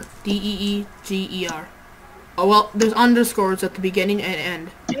 Deeger. Deeger. Oh, well, there's underscores at the beginning and end.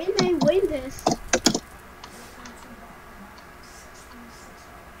 When they win this,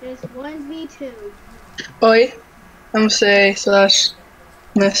 there's 1v2. Oi. I'm gonna say slash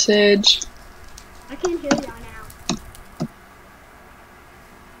message. I can hear y'all now.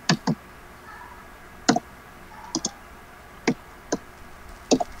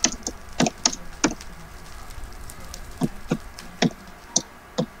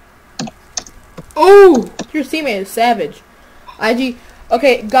 Oh! Your teammate is savage. IG.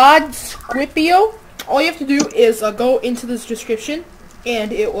 Okay, God Squipio. All you have to do is go into this description,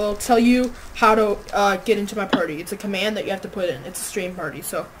 and it will tell you how to get into my party. It's a command that you have to put in. It's a stream party,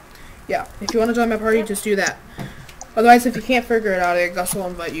 so yeah. If you want to join my party, just do that. Otherwise, if you can't figure it out, I guess I'll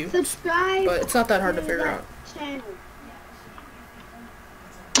invite you. Subscribe. But it's not that hard to figure out. Channel.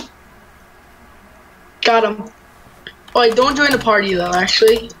 Got him. Oh, don't join the party though,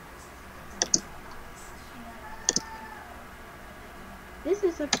 actually. This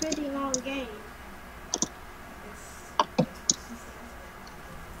is a pretty long game.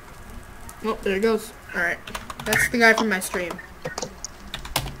 Oh, there it goes. Alright. That's the guy from my stream.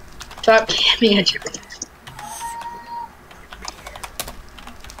 Stop camping at your place.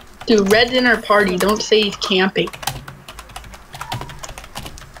 Dude, Red's in our party. Don't say he's camping.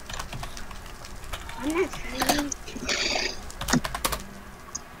 I'm not streaming.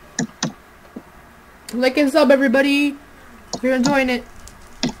 Like and sub, everybody. If you're enjoying it.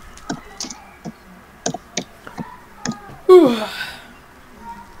 Whew.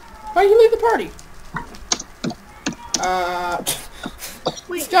 Why'd you leave the party?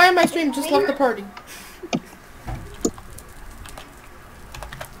 This guy on my stream just left the party.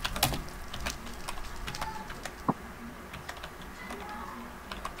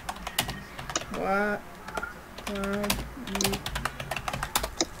 What?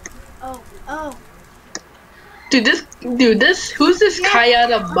 Oh. Dude, who's this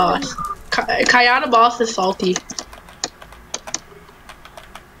Kayata boss? Kayata boss is salty.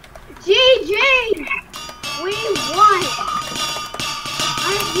 GG! We won!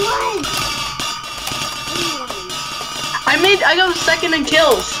 I won! I got second in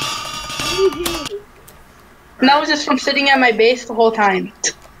kills. GG! And that was just from sitting at my base the whole time.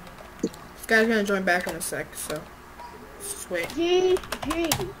 This guy's gonna join back in a sec, so just wait.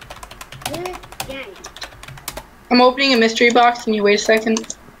 GG! Good game. I'm opening a mystery box. Can you wait a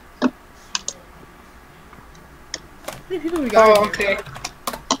second? How many people we got Oh, in here? okay.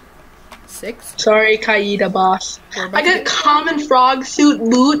 6? Sorry, Kaida boss. We're about I to got get- common frog suit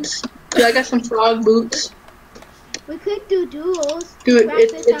boots. Dude, I got some frog boots. We could do duels. to Dude,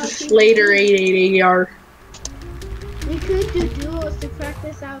 practice it's our a Slater PvP. 888AR. We could do duels to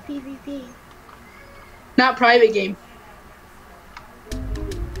practice our PvP. Not private game.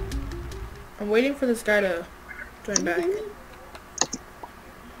 I'm waiting for this guy to join back.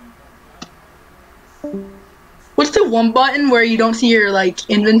 What's the one button where you don't see your like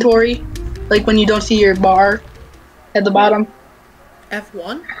inventory? Like when you don't see your bar at the bottom?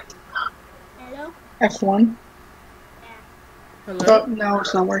 F1? Hello? F1? Hello? Oh, no,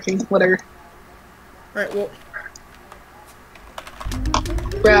 it's not working. Whatever. Alright, well,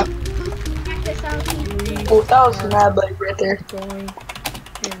 Crap. Practice our PvP. Oh, that was mad leg right there. going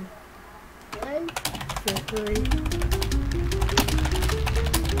in Good. victory.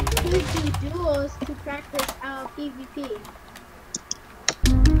 We could do duels to practice our PvP.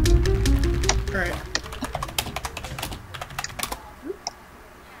 Alright.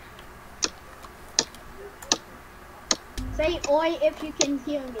 Say oi if you can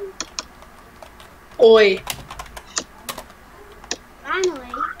hear me. Oi.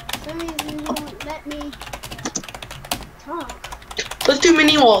 Finally, some reason you won't let me talk. Let's do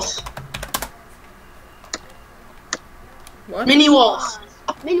mini walls. What? Mini walls.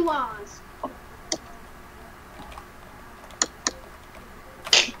 Mini walls.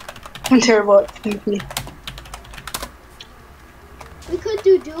 I'm terrible at PvP. We could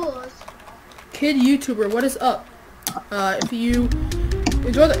do duels. Kid YouTuber, what is up? If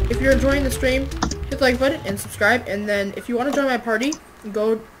you're enjoying the stream, hit the like button and subscribe. And then if you want to join my party,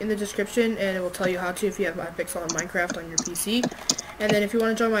 go in the description and it will tell you how to if you have Hypixel and Minecraft on your PC. And then if you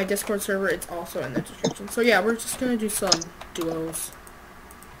want to join my Discord server, it's also in the description. So yeah, we're just gonna do some duos.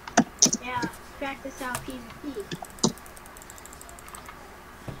 Yeah, practice our PvP.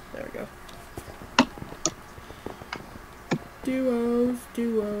 There we go. Duos.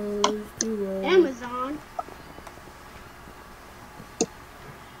 Amazon.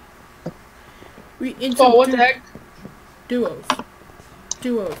 Oh, what the heck? Duos.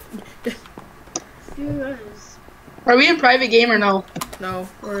 Duos. Are we in private game or no? No,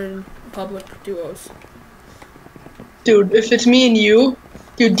 we're in public duos. Dude, if it's me and you,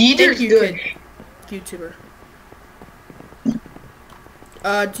 dude, Dieter's Thank you, good. kid. YouTuber.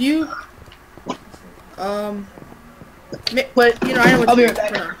 Do you, What? you know, I know what I'll to be do. right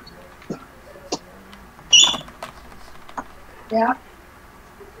back. Hold on. Yeah.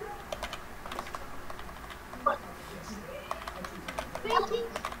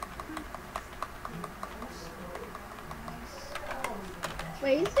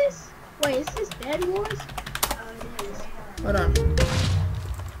 Wait, is this Bedwars? Oh, it is. Hold on.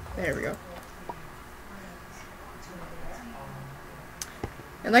 There we go.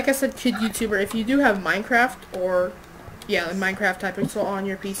 And like I said, kid YouTuber, if you do have Minecraft or, yeah, Minecraft Hypixel on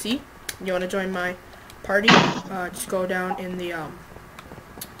your PC, and you want to join my party, just go down in the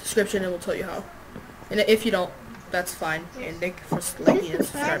description and we'll tell you how. And if you don't, that's fine. And thank you for liking and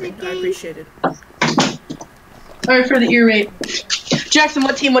subscribing. I appreciate it. Sorry for the ear rape. Jackson,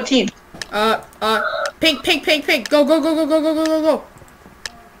 what team? What team? Pink, pink, pink, pink. Go, go, go, go, go, go, go, go, go.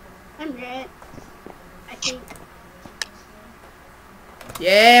 I'm red. I think.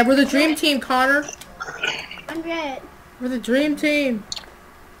 Yeah, we're the dream team, Connor. I'm red. We're the dream team.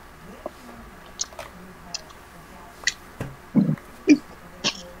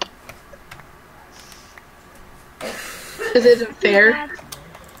 This isn't fair.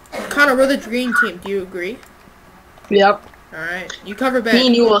 Connor, we're the dream team. Do you agree? Yep. Alright. You cover Me bed.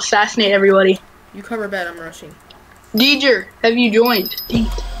 and you will assassinate everybody. You cover bed. I'm rushing. Deeger, have you joined? I'm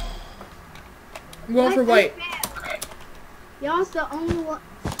going for white. Y'all's the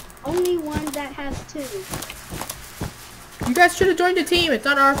only one that has two. You guys should have joined the team. It's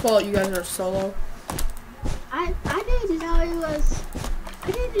not our fault. You guys are solo. I didn't know it was.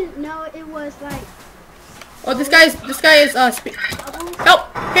 I didn't know it was like. Oh, this guy is Doubles.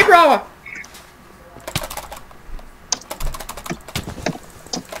 help! Paper hour!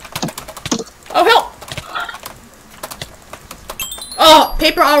 Oh, help! Oh,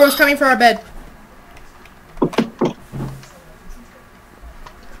 paper hour is coming for our bed.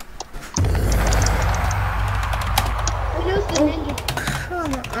 Who knows the ninja?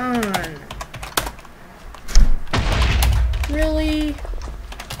 Come on. Really?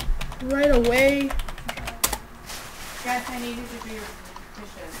 Right away? Guys, I need you to do your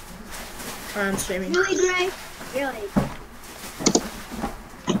mission. I'm streaming. Really, Dre? Really?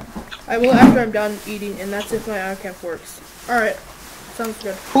 I will after I'm done eating, and that's if my iCamp works. Alright. Sounds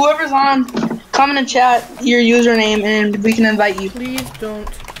good. Whoever's on, comment in chat your username and we can invite you. Please don't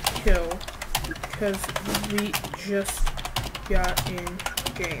kill, because we just got in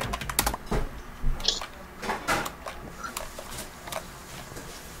game.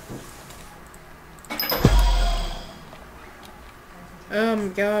 Oh my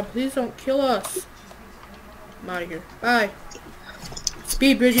god, please don't kill us. I'm out of here. Bye.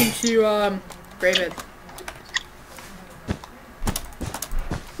 Speed bridging to, Graybed.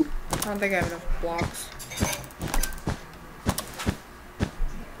 I don't think I have enough blocks.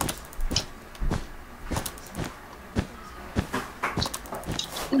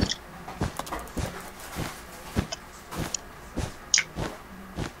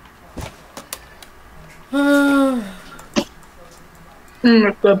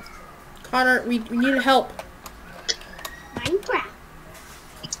 Good. Connor, we need help. Minecraft.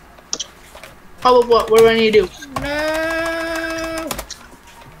 Oh, what do I need to do? No!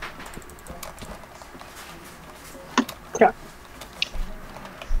 Yeah.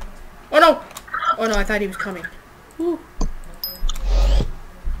 Oh no! Oh no, I thought he was coming. Whew.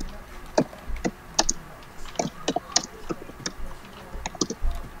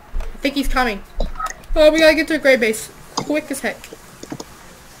 I think he's coming. Oh, we gotta get to the gray base. Quick as heck.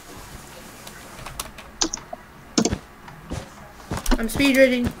 I'm speed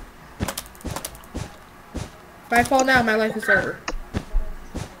raging. If I fall now, my life is over.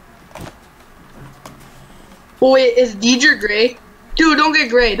 Oh wait, is Deidre gray? Dude, don't get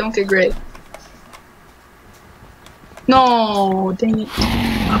gray, don't get gray. No, dang it.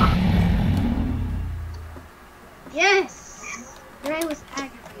 Yes. Dre was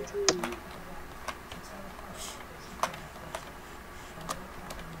aggravating me.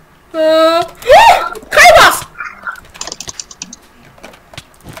 Kairos!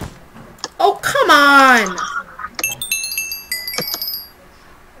 Oh, come on!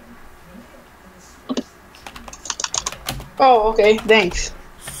 Oh, okay, thanks.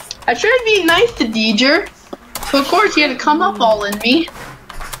 I tried to be nice to Deidre, so of course he had to come up all in me.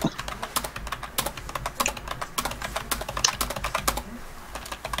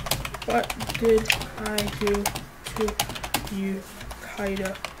 What did I do to you,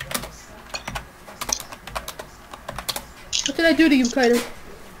 Kaida? What did I do to you, Kaida?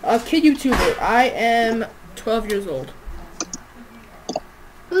 Kid YouTuber. I am 12 years old.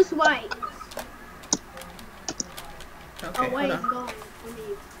 Who's white? Okay, Oh, white hold is on.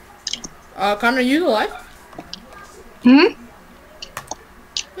 going. Connor, are you alive? Hmm?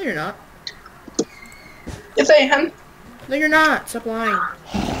 No, you're not. Yes, I am. No, you're not. Stop lying.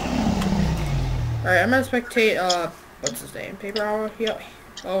 Alright, I'm gonna spectate, what's his name? Paper Hour? Yep.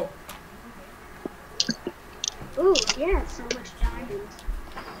 Oh. Ooh, yeah, so much diamonds.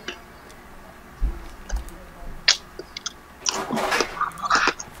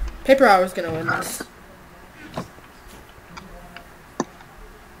 Paper Hour's gonna win this.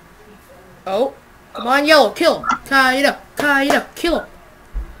 Oh. Come on, yellow. Kill him. Kaida. Kaida. Kill him.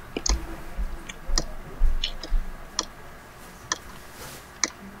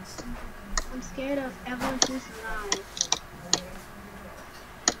 I'm scared of everyone who's alive.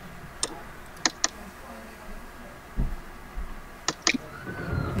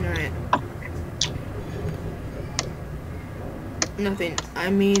 Alright. Nothing. I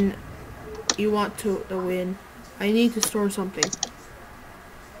mean, you want to win. I need to store something.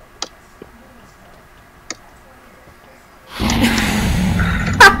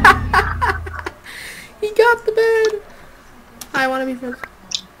 He got the bed. I want to be friends.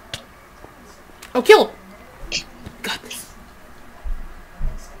 Oh, kill him. Got this.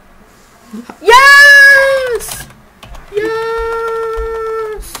 Yes!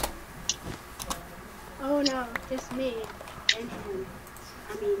 Yes! Oh no, just me and him.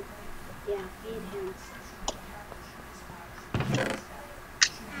 I mean, yeah, me and him.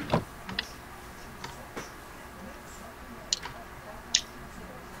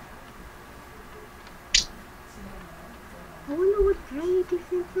 I wonder what gray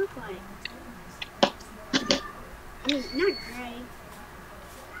defense look like. I mean, not gray.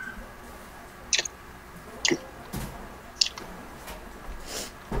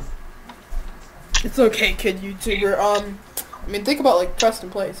 It's okay, kid YouTuber. I mean, think about like Preston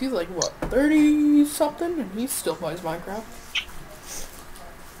Plays. He's like what, 30 something, and he still plays Minecraft.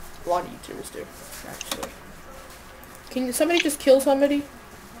 A lot of YouTubers do, actually. Can somebody just kill somebody?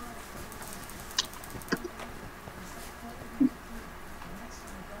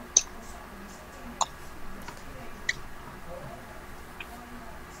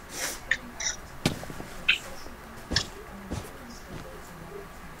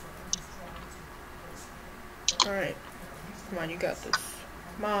 Alright. Come on, you got this.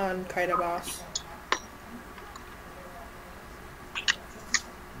 Come on, Kaida boss.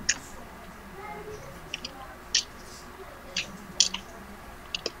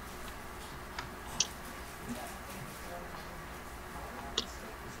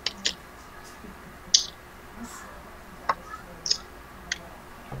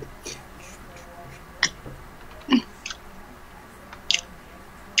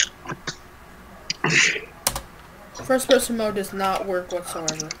 First person mode does not work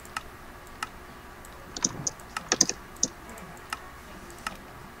whatsoever.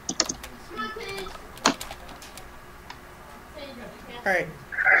 Alright.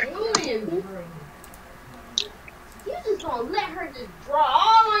 You just gonna let her just draw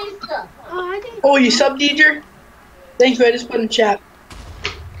all on your stuff. Oh, I did. Oh, you sub Deidre? Thank you, I just put in chat.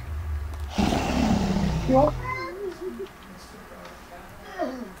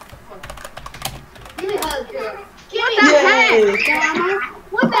 Give me a hug, girl. What the heck, Camel?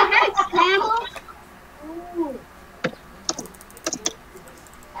 What the heck, Camel?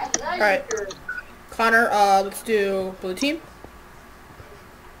 Alright. Connor, let's do blue team.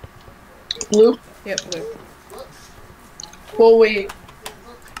 Blue? Yep, blue. Well, wait.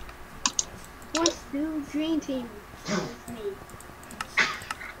 What's the green team? With me.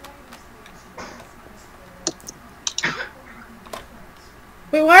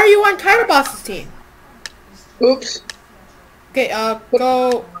 Wait, why are you on Kaida Boss's team? Oops. Okay, go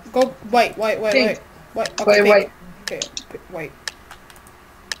white. Pink. Okay, Wait, pink. white. Okay, white.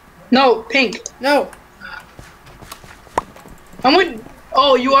 No, pink. No. I'm with.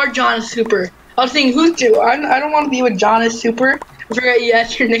 Oh, you are John Super. I was thinking, who's Joe? I don't want to be with John is Super. I forgot you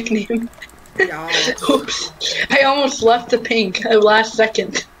asked your nickname. Yeah. Oops. I almost left the pink at the last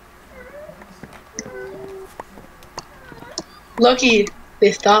second. Lucky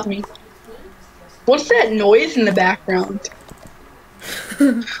they stopped me. What's that noise in the background?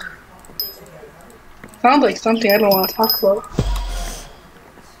 Sounds like something I don't want to talk about.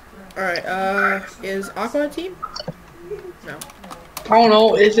 Alright, is Aqua a team? No. I don't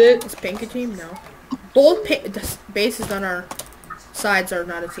know, is it? Is Pink a team? No. Both the bases on our sides are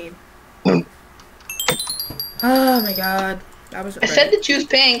not a team. Oh my god. I was I said to choose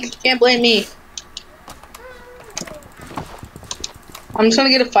pink. Can't blame me. I'm just gonna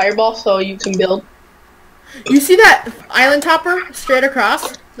get a fireball so you can build. You see that island topper straight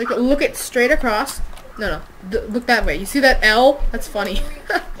across? Like, look it straight across. No. Look that way. You see that L? That's funny.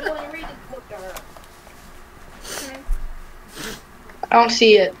 I don't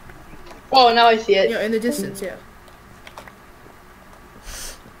see it. Oh, now I see it. Yeah, in the distance, yeah.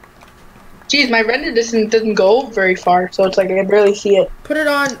 Jeez, my render distance doesn't go very far, so it's like I can barely see it. Put it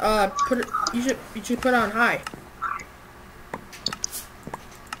on, you should put it on high.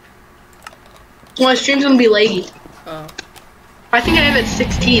 Well, my stream's gonna be laggy. Oh. I think I have it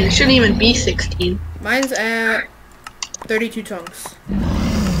 16. It shouldn't even be 16. Mine's at 32 chunks.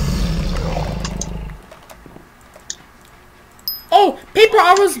 Oh! Paper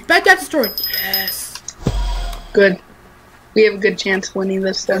Armor's bed got destroyed! Yes. Good. We have a good chance of winning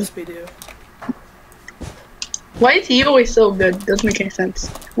this then. Yes, we do. Why is he always so good? Doesn't make any sense.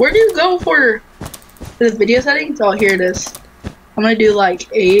 Where do you go for the video settings? Oh, here it is. I'm gonna do like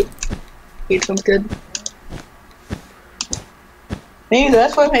 8. 8 sounds good. Maybe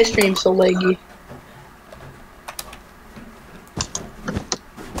that's why my stream's so laggy.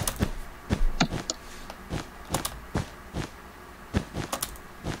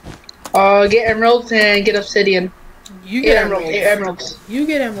 Get emeralds and get obsidian. You get emeralds. 8 emeralds. You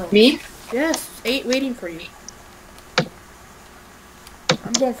get emeralds. Me? Yes, 8 waiting for you.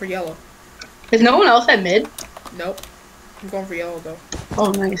 I'm going for yellow. Is no one else at mid? Nope. I'm going for yellow though.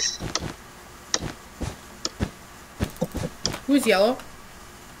 Oh, nice. Who's yellow?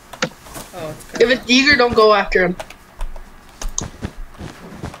 Oh, it's If it's eager, don't go after him.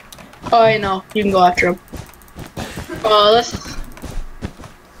 Oh, I know. You can go after him.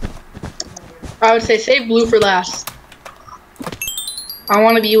 I would say save blue for last. I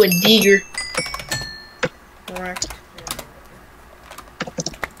want to be with Deeger. correct.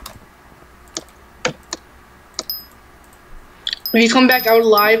 When you come back out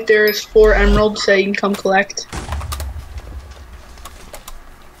alive, there's 4 emeralds that you can come collect.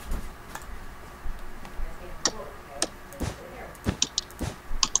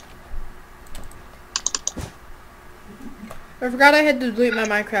 I forgot I had to delete my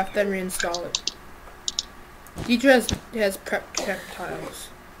Minecraft, then reinstall it. Deidre has prep check tiles.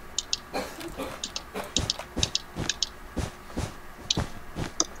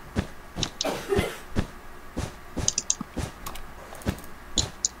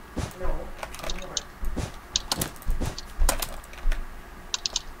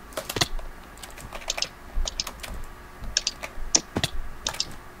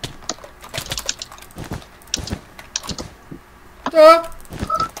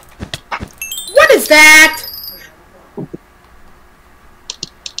 What is that?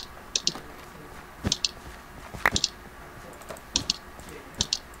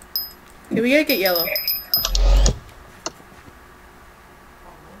 Okay, we gotta get yellow.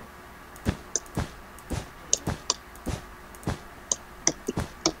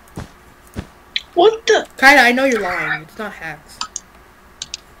 What the? Kinda, I know you're lying. It's not hacks.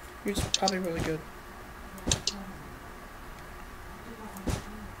 You're just probably really good.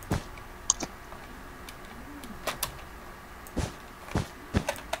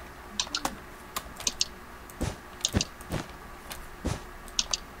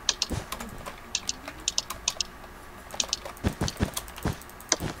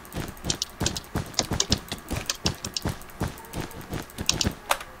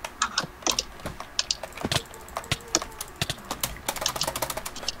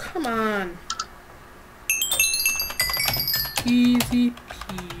 Come on. Easy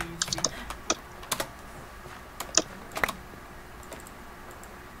peasy.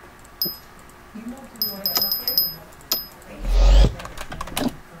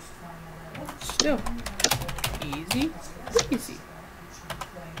 Still. Easy peasy.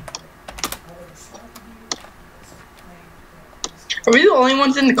 Are we the only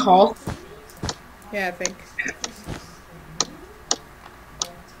ones in the call? Yeah, I think.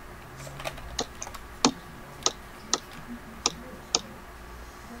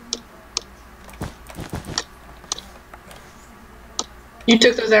 You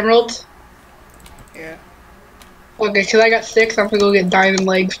took those emeralds? Yeah. Okay, because I got 6, I'm gonna go get diamond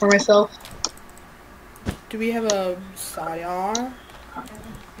legs for myself. Do we have a Sayar?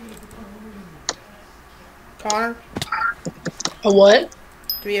 Connor? A what?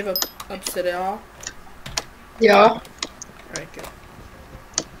 Do we have a Obsidian? Yeah. Alright, good.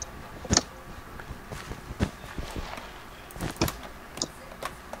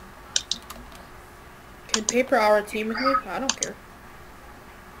 Can Paper Hour team with me? I don't care.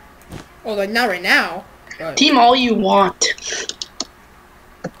 Oh, like not right now. Right. Team all you want.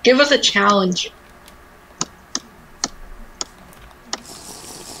 Give us a challenge.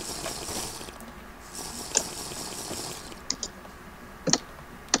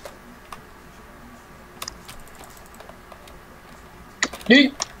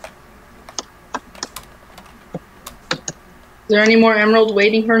 Dude. Is there any more emeralds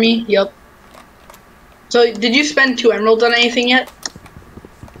waiting for me? Yep. So, did you spend 2 emeralds on anything yet?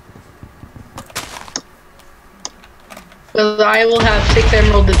 Because I will have 6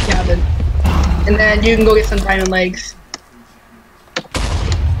 emeralds in the cabin. And then you can go get some diamond legs.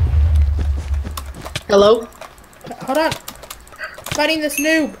 Hello? Hold on. Fighting this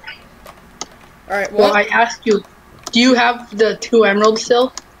noob. Alright, Well, what? I asked you, do you have the 2 emeralds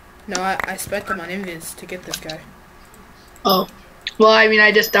still? No, I spent them on invis to get this guy. Oh. Well, I mean,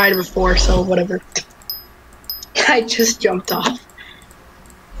 I just died before, so whatever. I just jumped off.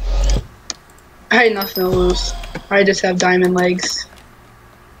 I had nothing to lose. I just have diamond legs.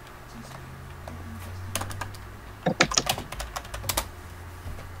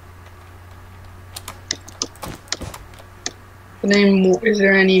 Is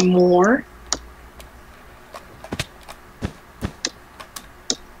there any more?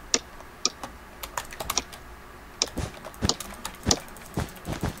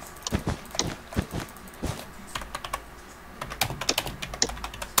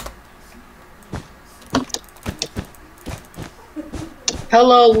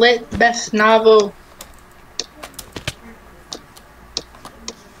 Hello, lit best novel.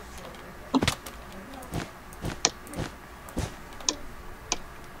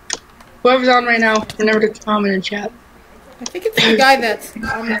 Whoever's on right now, remember to comment and chat. I think it's the guy that's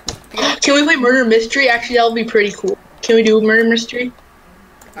Can we play murder mystery? Actually, that would be pretty cool. Can we do murder mystery?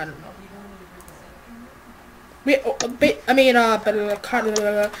 I don't know. Wait,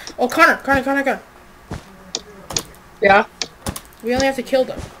 Connor. Yeah. We only have to kill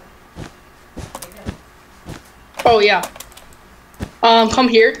them. Oh yeah. Come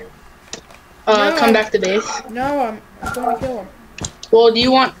here. No, come back to base. No, I'm going to kill him. Well, do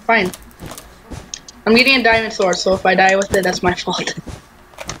you want? Fine. I'm getting a diamond sword, so if I die with it, that's my fault.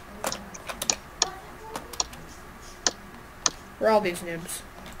 Where are all these noobs?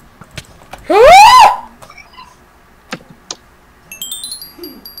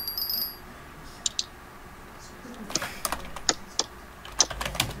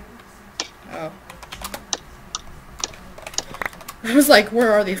 Oh. I was like,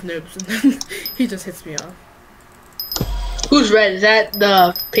 where are these noobs? And then he just hits me off. Who's red? Is that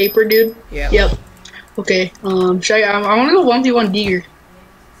the paper dude? Yeah. Yep. Okay. Should I want to go 1v1 Deeger.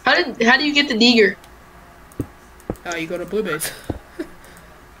 How do you get the Deeger? Oh, you go to blue base.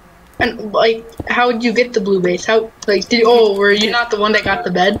 And like, how would you get the blue base? How were you not the one that got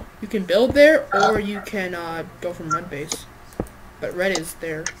the bed? You can build there, or you can go from red base. But red is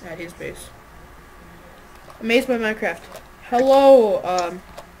there at his base. Amazed by Minecraft. Hello,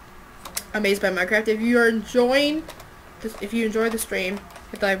 Amazed by Minecraft. If you are enjoying this, if you enjoy the stream,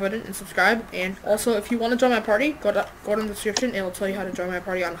 hit the like button and subscribe. And also, if you want to join my party, go to the description, and it'll tell you how to join my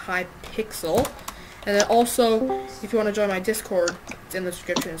party on Hypixel. And then also, if you want to join my Discord, it's in the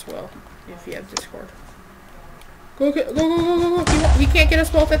description as well. If you have Discord, go. He can't get us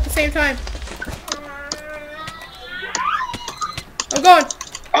both at the same time. I'm going.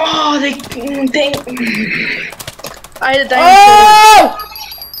 Oh, they. I had a diamond. Oh!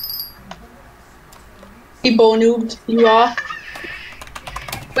 He bow noobed you off.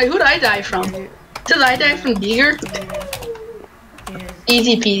 Wait, who'd I die from? Did I die from Deeger? Yeah.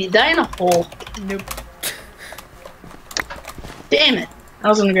 Easy peasy. Die in a hole. Nope. Damn it. I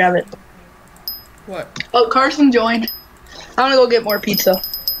was gonna grab it. What? Oh, Carson joined. I'm gonna go get more pizza.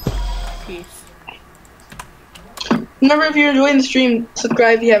 Peace. Remember, if you're enjoying the stream,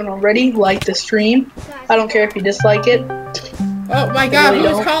 subscribe if you haven't already. Like the stream. I don't care if you dislike it. Oh my god, really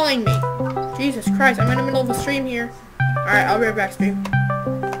who's don't. calling me? Jesus Christ, I'm in the middle of a stream here. Alright, I'll be right back, stream.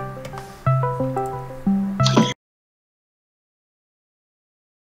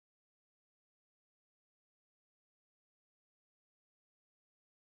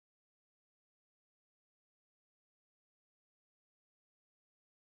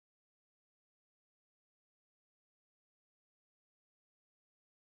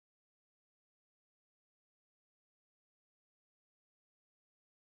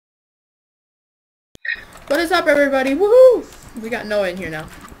 What is up, everybody? Woohoo! We got Noah in here now.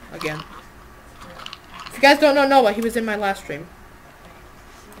 Again. If you guys don't know Noah, he was in my last stream.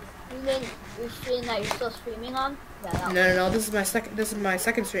 You mean your stream that you're still streaming on? Yeah, No. This is my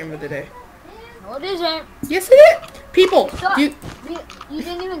second stream of the day. No, it isn't. Yes, it is. People, Stop. you You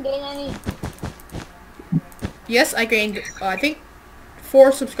didn't even gain any. Yes, I gained, I think,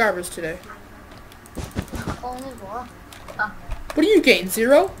 4 subscribers today. Only 4. What do you gain?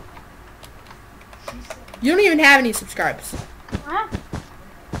 0? You don't even have any subscribers. Huh?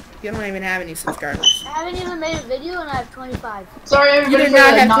 You don't even have any subscribers. I haven't even made a video and I have 25. Sorry, You everybody. do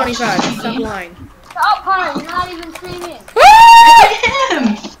not have 25. Stop lying. Oh, Connor, you're not even streaming. I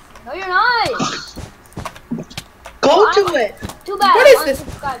am. No, you're not. Go to it. Too bad. What is I'm this?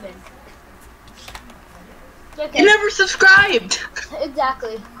 unsubscribing. Okay. You never subscribed.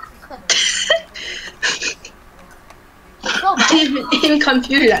 Exactly. So bad. In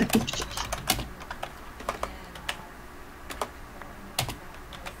computer.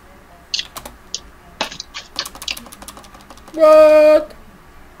 What?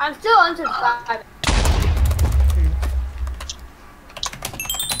 I'm still unsubscribing.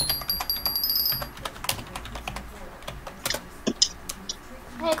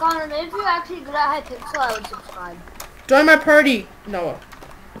 Hey Connor, maybe if you're actually good at Hypixel, I would subscribe. Join my party, Noah.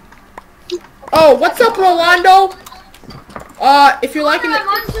 Oh, what's up, Rolando? If you're liking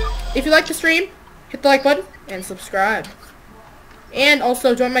if you like the stream, hit the like button and subscribe. And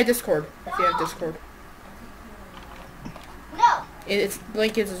also join my Discord if you have Discord. No, It's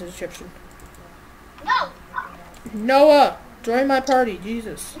link is in the description. no. Noah, join my party,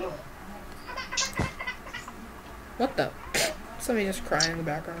 Jesus. What the? Somebody just crying in the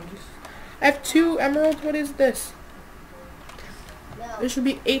background. Jesus. I have 2 emeralds. What is this? There should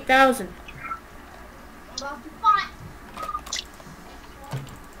be 8,000.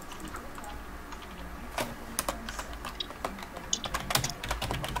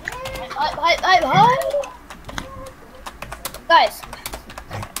 Guys,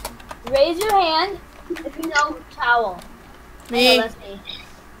 raise your hand if you know Chowell. Me. Oh, that's me.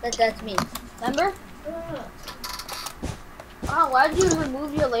 That's me. Remember? Oh, why did you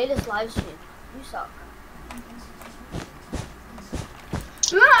remove your latest live stream? You suck.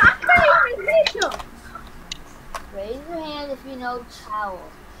 Raise your hand if you know Chowell.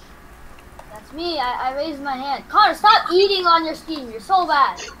 That's me. I raised my hand. Connor, stop eating on your stream. You're so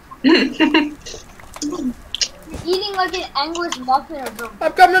bad. You're eating like an English muffin or something.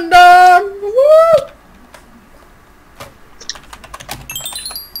 I'm coming down. Woo!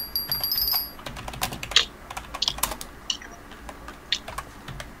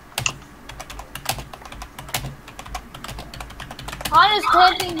 Connor's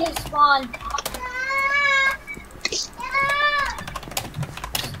clamping his spawn.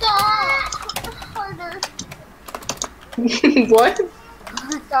 Stop! Harder. What?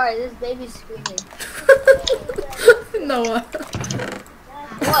 Sorry, this baby's screaming. Noah.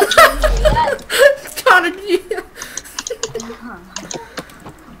 What? Did you do that? Connor,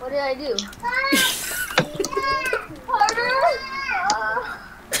 What did I do? Harder!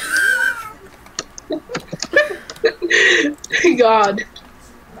 God.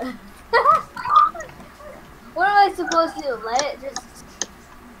 What am I supposed to do? Let it just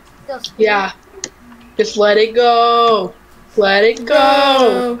still scream? Yeah. Just let it go. Let it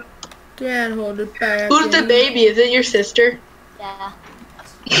go. Can't hold it back. Who's the baby? Is it your sister? Yeah.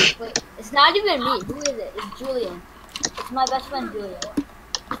 Wait, it's not even me. Who is it? It's Julian. It's my best friend Julian.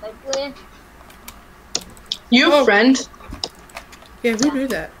 Right, Julian? You have a friend? Yeah, who knew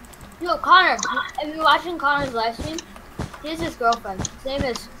that? Yo, Connor, if you're watching Connor's live stream, here's his girlfriend. His name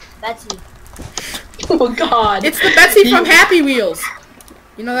is Betsy. Oh God. It's the Betsy from Happy Wheels.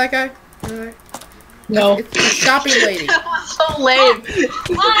 You know that guy? You know that? No. It's the shopping lady. That was so lame.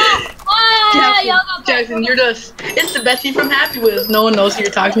 Y'all got Jackson, you're just. It's the Betsy from Happy Wheels. No one knows who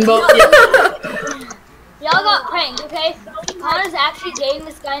you're talking about. Y'all got pranked, okay? Connor's actually dating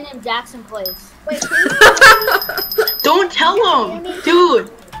this guy named JacksonPlayz. Wait, Don't tell him, dude.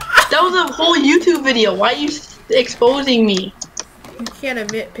 That was a whole YouTube video. Why are you exposing me? You can't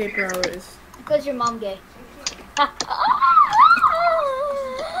admit paper hours. because your mom gay.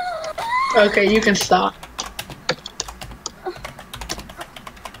 Okay, you can stop.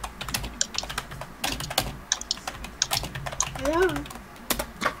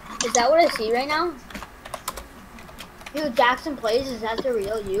 Is that what I see right now? Dude, JacksonPlayz, is that the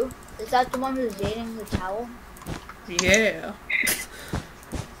real you? Is that the one who's dating the Chowell? Yeah.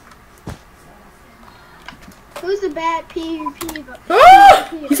 Who's the bad PvP?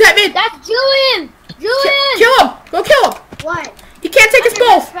 Oh! He's at mid! That's Julian! Julian! Kill him! Go kill him! What? He can't take I'm us your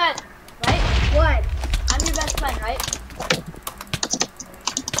both! best friend, right? What? I'm your best friend, right?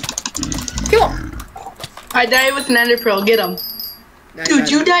 Kill him! I died with an ender pearl. Get him. No, Dude,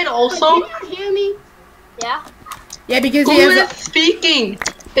 you died Can also? you not hear me? Yeah? Yeah, because Who he is has speaking?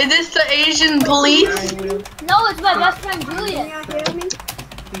 Is this the Asian police? No, it's my best friend Can you Julian. not hear me?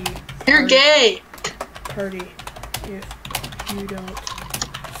 You're gay. party. if you don't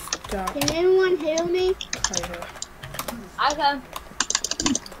stop. Can anyone hear me? I can.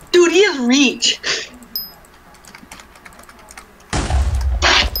 Dude, he has reach.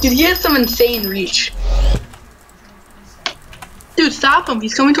 Dude, he has some insane reach. Dude, stop him.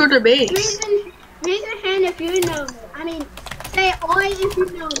 He's coming toward our base. Raise your hand if you know me. I mean, say oi if you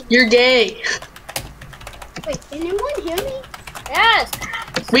know me. You're gay. Wait, can anyone hear me? Yes.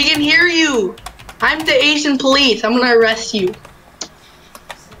 We can hear you. I'm the Asian police. I'm gonna arrest you.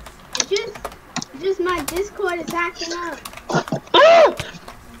 It's just my Discord is acting up. Ah!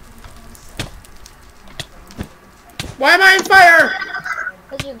 Why am I on fire?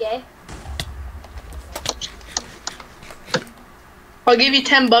 Cause you're gay. I'll give you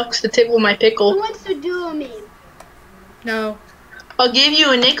 $10 to tickle my Who pickle. wants to duel me? No. I'll give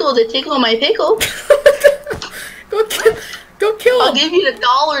you a nickel to tickle my pickle. Go kill I'll him. give you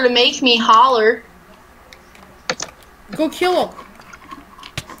 $1 to make me holler. Go kill him.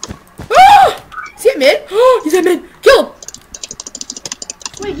 Ah! Is he at mid? Oh, he's at mid. Kill him.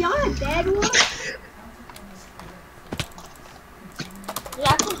 Wait, y'all have Bedwars?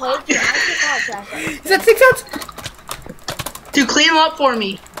 Jackson plays too. I should call Jackson. Is that 6 outs? Dude, clean him up for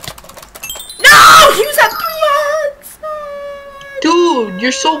me. No! He was at 3 outs. Dude,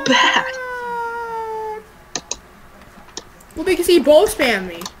 you're so bad. Well, because he ball spammed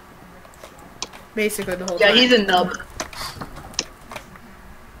me. Basically the whole Yeah, time. he's a nub.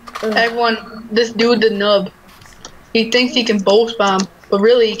 Ugh. Everyone, this dude the nub. He thinks he can bow spam, but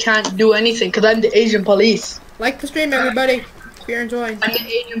really he can't do anything because I'm the Asian police. Like the stream, everybody. If you're enjoying. I'm the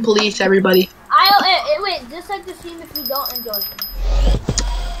Asian police, everybody. Wait, dislike the stream if you don't enjoy.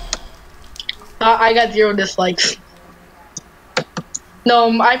 I got 0 dislikes.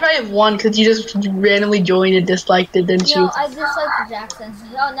 No, I probably have 1 because you just randomly joined and disliked it, didn't you? No, I disliked Jackson.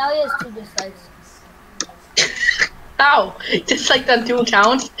 No, now he has 2 dislikes. How? Disliked on 2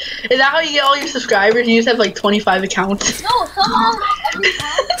 accounts? Is that how you get all your subscribers? You just have like 25 accounts? No, somehow every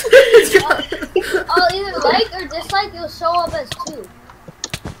time I'll either like or dislike, it'll show up as 2.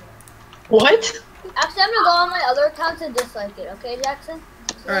 What? Actually, I'm gonna go on my other accounts and dislike it, okay, Jackson?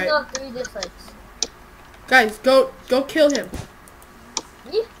 So Alright. you'll have 3 dislikes. Guys, go kill him.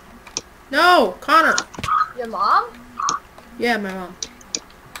 Yeah. No, Connor. Your mom? Yeah, my mom.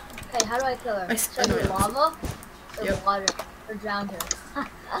 Okay, how do I kill her? I Should I do know it. lava? Or Yep. water? Or drown her?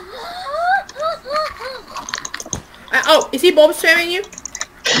 Oh, is he bulb spamming you?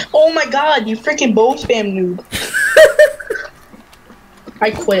 Oh my god, you freaking bow spam noob.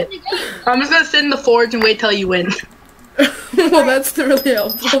 I quit. I'm just gonna sit in the forge and wait till you win. Well, that's really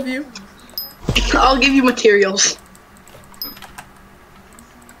helpful of you. I'll give you materials.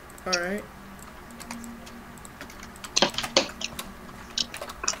 Alright.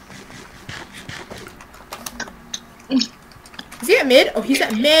 Is he at mid? Oh, he's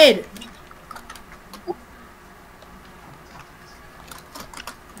at mid.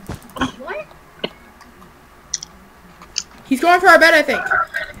 What? He's going for our bed, I think.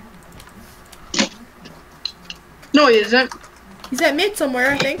 No, he isn't. He's at mid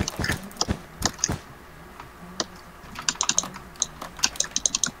somewhere, I think.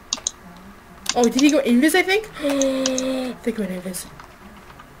 Oh, did he go invis, I think? I think he went invis.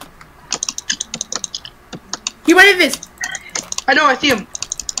 He went invis! I know, I see him.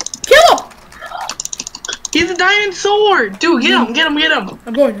 Kill him! He's a diamond sword! Dude, get him, get him, get him!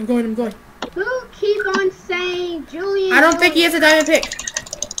 I'm going. Who keep on saying Julian? I don't think he has a diamond pick.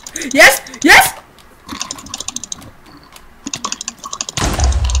 Yes! Yes!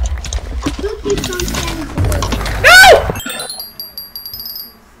 Who keeps on saying Julian? No!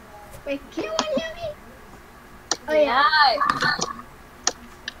 Wait, can anyone hear me? Oh yeah.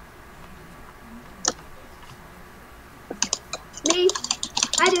 Me?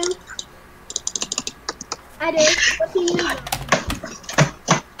 I do. What can you do?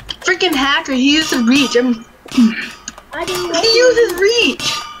 Freaking hacker, he uses reach. I do. He uses reach!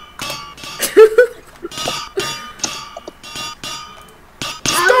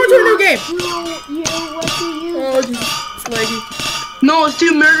 Go to a new game! What do you? Oh, Jesus. It's laggy. No, let's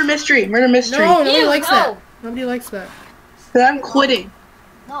do murder mystery. Murder mystery. No, nobody Ew, likes no. that. Nobody likes that. I'm quitting.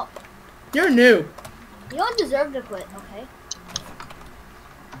 No, You're new. you don't deserve to quit, okay?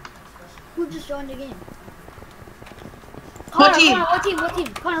 Who just joined the game? What Connor, team? Connor, what team?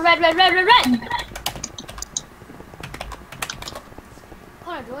 Connor, red.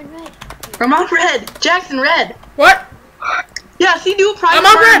 Connor, join red. I'm on red. Jackson, red. What? Yeah, see, do a private I'm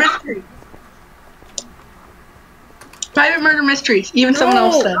on murder red. mystery. Private murder mysteries. Even someone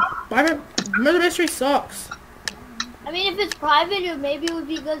else said. Murder mystery sucks. I mean, if it's private, maybe it would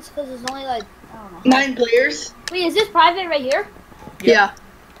be good because there's only like don't know. 9 players. Wait, is this private right here? Yeah.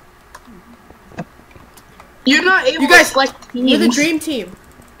 You're not able You guys, to select teams. we're the dream team.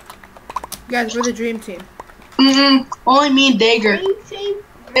 You guys, we're the dream team. Only me and Dagger. Same.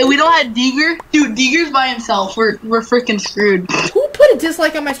 Hey, we don't have Deeger. Dude, Deeger's by himself. We're freaking screwed. Who put a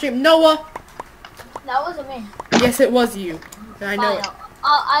dislike on my stream? Noah. That wasn't me. Yes, it was you. And I know it. Fine,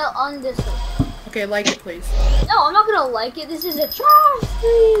 I'll undislike. Okay, like it, please. No, I'm not gonna like it. This is a trash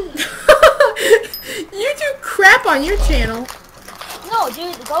stream. You do crap on your channel. No,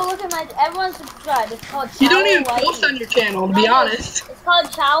 dude, go look at my. Everyone subscribe. It's called Chowell. You don't even YT. post on your channel, to be honest. It's called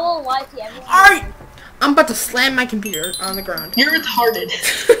Chowell YT. Everyone. Alright! I'm about to slam my computer on the ground. You're retarded.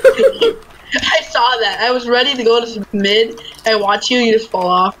 I saw that. I was ready to go to mid. I watch you. You just fall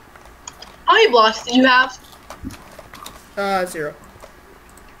off. How many blocks did you have? 0.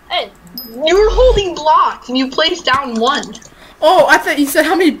 Hey, You were holding blocks and you placed down 1. Oh, I thought you said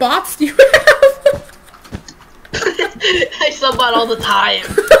how many bots do you have? I sub out all the time.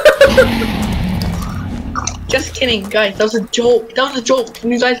 Just kidding, guys. That was a joke. That was a joke.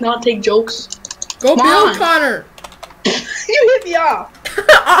 Can you guys not take jokes? Go Come build, on. Connor. You hit me off.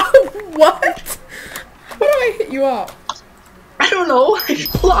 What? How do I hit you off? I don't know. I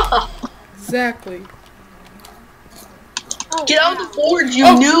fell off. Exactly. Oh, Get out of the forge, you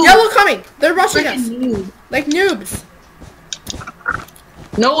Oh, noob. yellow coming. They're rushing us. Freaking noob. Like noobs.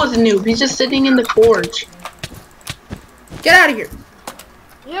 Noah's a noob. He's just sitting in the forge. Get out of here.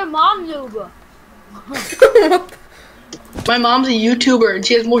 your mom noob. My mom's a YouTuber and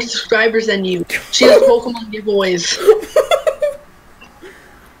she has more subscribers than you. She does Pokemon giveaways.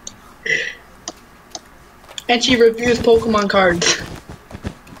 And she reviews Pokemon cards.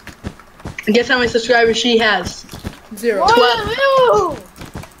 And guess how many subscribers she has? 0. 12.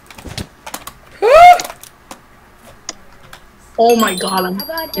 Oh my god, I'm... How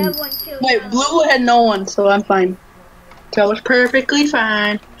about everyone kill Wait, Blue had no one, so I'm fine. That was perfectly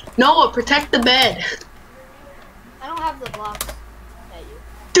fine. Noah, protect the bed. I don't have the blocks. Yeah, you.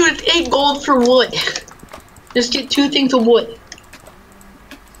 Dude, it's 8 gold for wood. Just get 2 things of wood.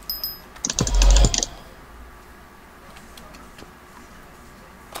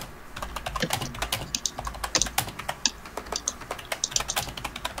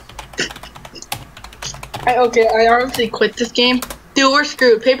 Okay, I honestly quit this game. Dude, we're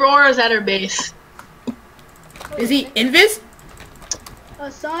screwed. Paper Aura's at our base. Is he invis?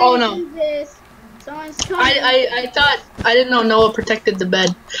 Someone Oh, no. do this. Someone's coming. I thought, I didn't know Noah protected the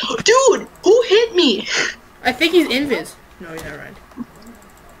bed. Dude, who hit me? I think he's invis. No, he's not right.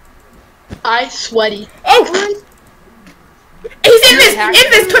 I sweaty. Oh! He's invis! hacked.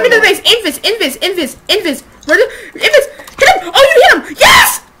 Invis! Come into the base! Invis! Invis! Invis! Invis! Where the... Invis! Hit him! Oh, you hit him!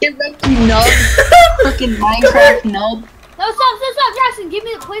 Yes! Get wrecked, you nub. Freaking Minecraft nub. No, stop, Jackson. Give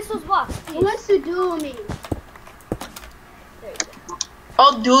me the place those blocks. Who Please. wants to duel me? There you go.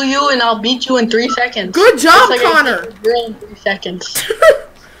 I'll duel you and I'll beat you in 3 seconds. Good job, Just like I Connor! beat your girl in 3 seconds.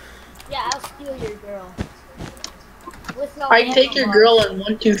 Yeah, I'll steal your girl. With no I can take your ammo. girl in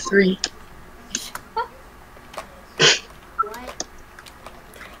 1, 2, 3. What?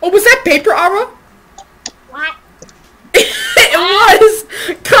 Oh, was that paper aura? What? It was!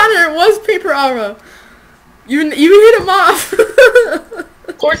 Connor, it was paper aura. You hit him off.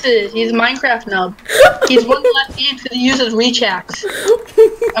 Of course it is. He's a Minecraft nub. He's won the last game because he uses reachacks.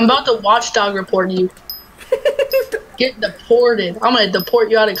 I'm about to watchdog report you. Get deported. I'm gonna deport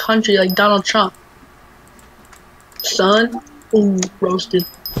you out of country like Donald Trump. Son. Ooh, roasted.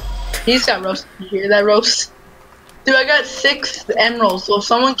 He just got roasted. You hear that roast? Dude, I got 6 emeralds, so if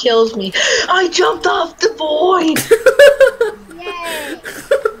someone kills me, I jumped off the void! Yay!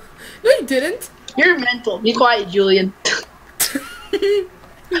 No, you didn't. You're mental. Be quiet, Julian.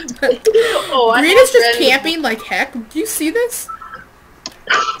 Oh, Green is just camping like heck. Do you see this?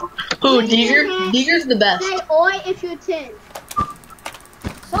 Who, Deeger? Deeger's the best. Say oi if you're 10.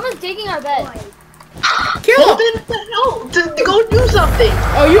 Someone's digging our bed. Oi. Kill Well, him. then, what the hell? To go do something.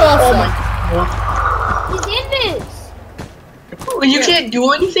 Oh, you all Oh suck. my god. He's invis. Well, you can't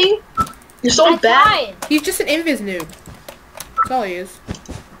do anything? You're so I bad. tried. He's just an invis noob. That's all he is.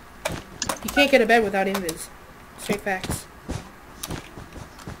 You can't get a bed without invis. Straight facts.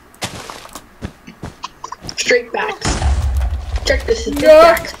 Straight backs. Check this. Straight No.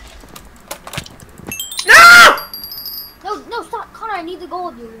 backs. No! No, stop. Connor, I need the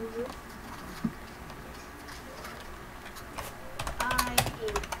gold. You loser. I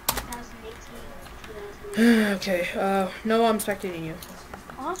in 2018, Okay, no, I'm spectating you.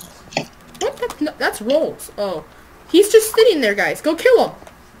 Huh? What? That's rolls. Oh. He's just sitting there, guys. Go kill him.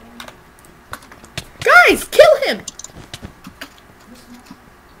 Guys, kill him!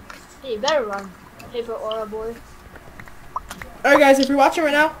 Hey, you better run, paper aura boy. Alright guys, if you're watching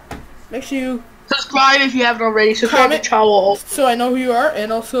right now, make sure you Subscribe if you haven't already. Subscribe comment to Chowell. so I know who you are,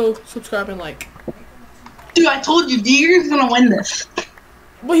 and also subscribe and like. Dude, I told you, Deeger's gonna win this.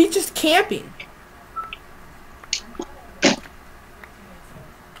 Well, he's just camping.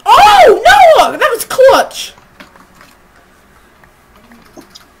 Oh, Noah! That was clutch!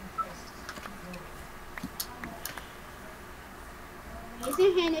 Raise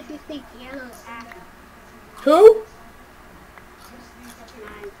your hand if you think yellow is happy. Who?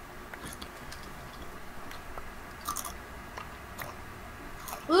 Mine.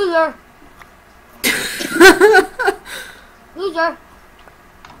 Loser. Loser.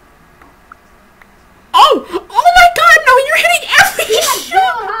 Oh! Oh my god, no, you're hitting every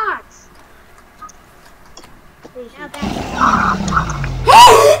shot! Hearts. Now that's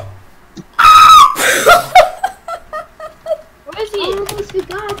Where is I he? almost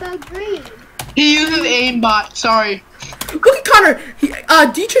forgot about green. He uses aimbot, sorry. Look at Connor!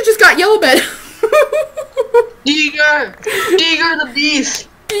 Dietrich just got yellow bed. Deeger! Deeger the beast!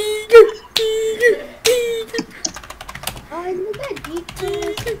 Deeger. Oh, isn't that deep?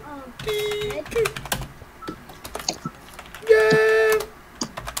 Yeah.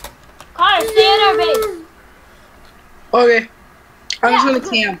 Connor, stay in our base. Okay. I'm just Yeah, gonna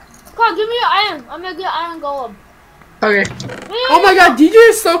camp. Connor, give me your iron. I'm gonna get iron golem. Okay. Oh my god, DJ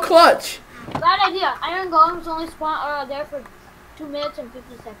is so clutch. Bad idea. Iron golems only spawn there for 2 minutes and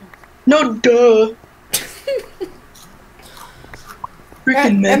 50 seconds. No duh.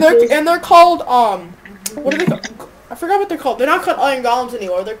 Freaking And they're called what are they called? I forgot what they're called. They're not called iron golems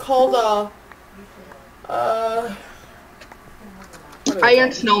anymore. They're called what are they Iron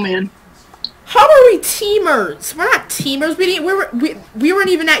called? Snowman. How are we teamers? We're not teamers. We weren't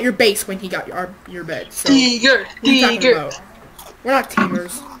even at your base when he got your bed. So Deeger! what are you talking Deeger! about? We're not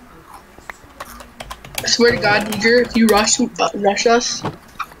teamers. I swear to God, Deeger, if you rush us.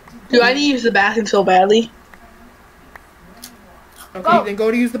 Dude, I need to use the bathroom so badly. Okay, Go. then go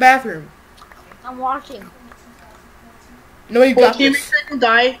to use the bathroom. I'm watching. No, you got Can you this. make sure I don't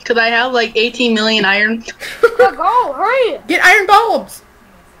die? Because I have like 18 million iron. Go, hurry! Get iron golems.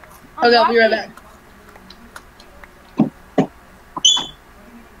 Okay, I'll be right back.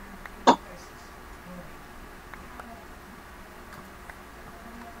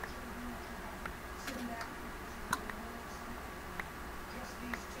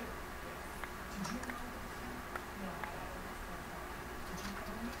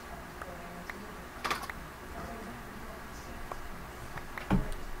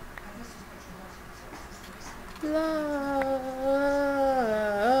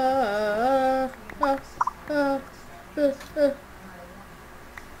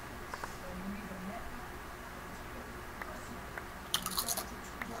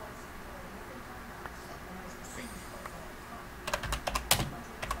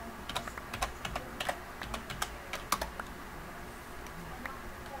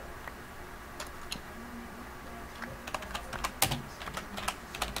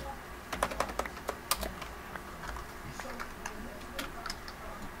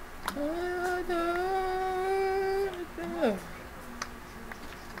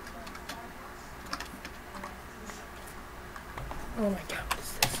 Oh my god, what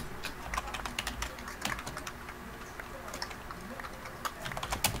is this?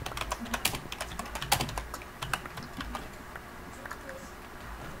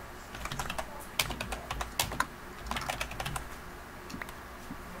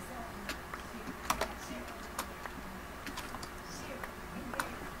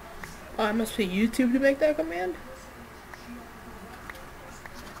 Oh, I must be YouTube to make that command?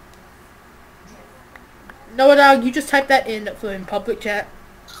 No, dog, you just type that in public chat.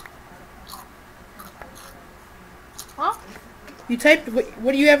 Huh? You typed,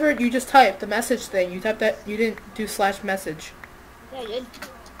 what do you just typed, the message thing. You typed that, you didn't do /message. Yeah, I did.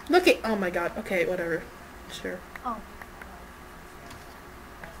 Look at, oh my god, okay, whatever. Sure. Oh.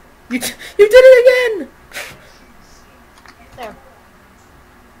 You did it again! There.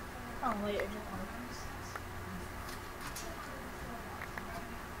 Oh, wait.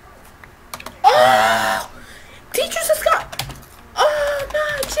 Oh! Teacher just got... Oh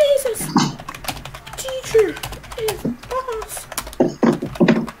my Jesus! Teacher is boss.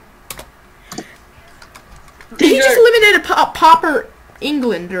 He just eliminated Popper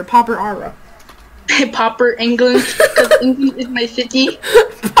England or Popper Ara. Popper England, because England is my city.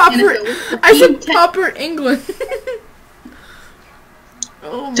 Popper. I said Popper England.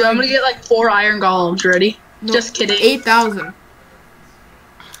 Oh So I'm my. gonna get like 4 iron golems. Ready? No, Just kidding. 8,000.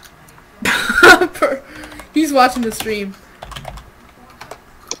 Popper. He's watching the stream.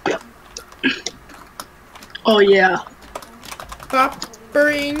 Oh yeah.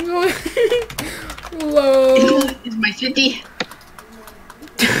 Poppering. Low. Is my city.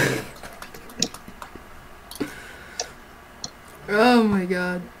 Oh my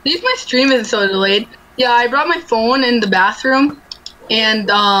god. At least my stream isn't so delayed. Yeah, I brought my phone in the bathroom, and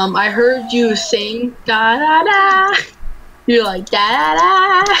I heard you sing da da da. You're like da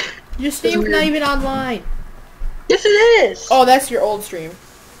da da. Your stream's not even online. Yes, it is. Oh, that's your old stream.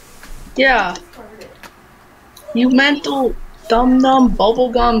 Yeah. You mental dum dum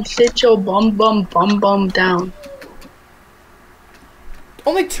bubblegum, sit your bum bum down.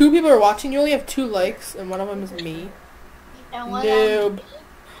 Only 2 people are watching. You only have 2 likes, and one of them is me. And what Noob.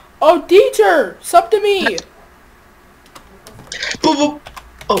 Oh, teacher! Sub to me! Boop, boop.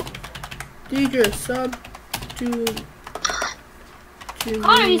 Oh. Teacher, sub to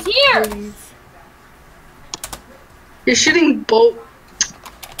Connor, me, he's here! please. You're shooting boat.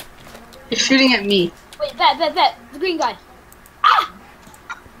 You're shooting at me. Wait, bet. The green guy. Ah!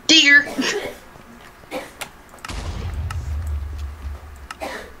 Deer.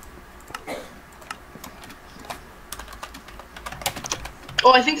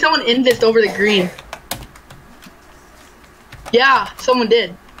 Oh, I think someone invised over the green. Yeah, someone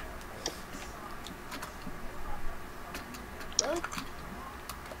did.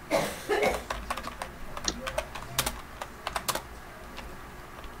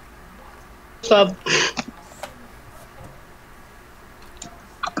 Sub.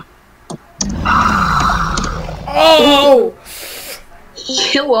 Oh!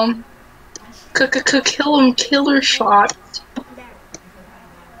 Kill him. Kill him. Killer shot.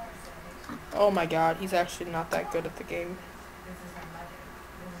 Oh my god, he's actually not that good at the game.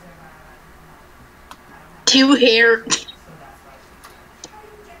 2 hair.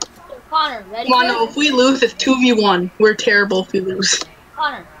 Connor, ready? Come on, no, if we lose, it's 2v1. We're terrible if we lose.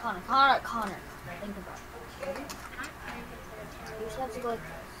 Connor. Think about it. You just have to go like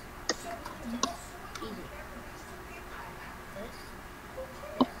this. Easy.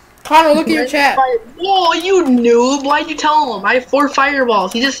 Connor, look at your chat. Whoa, you noob. Why'd you tell him? I have 4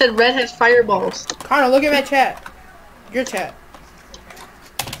 fireballs. He just said red has fireballs. Connor, look at my chat. Your chat.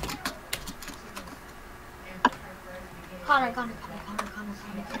 Connor.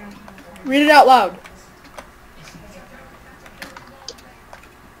 Read it out loud.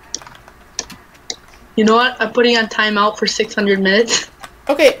 You know what? I'm putting on timeout for 600 minutes.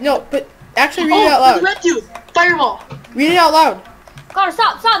 Okay, no, but actually read it out Oh, the loud. red dude. Fireball. Read it out loud. Connor,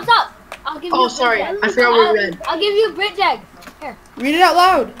 stop! I'll give you Oh, a sorry. bridge egg. I forgot we read. I'll give you a bridge egg. Here. Read it out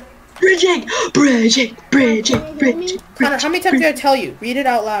loud. Bridge egg. Connor, how many times did I tell you? Read it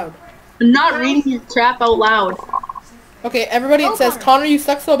out loud. I'm not reading your crap out loud. Okay, everybody, it Go, says, Connor. Connor, you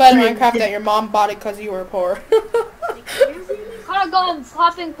suck so bad at Minecraft that your mom bought it because you were poor. Connor, go and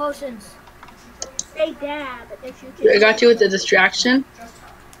popping potions. They dab, but they shoot I got you with the distraction.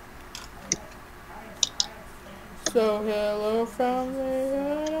 So, hello from the...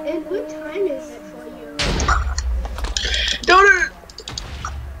 And what time is it for you? No.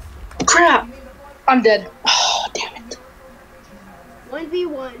 Crap. I'm dead. Oh, damn it.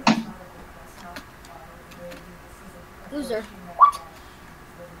 1v1. Loser.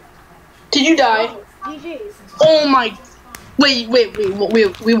 Did you die? GG's. Oh my. Wait. We won?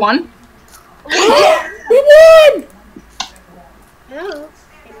 We won! No,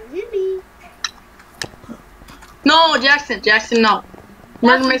 it was me. No, Jackson, no.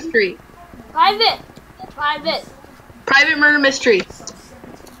 Murder mystery. Private. Private murder mystery.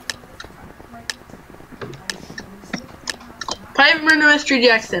 Private murder mystery,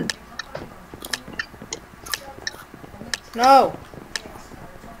 Jackson. No.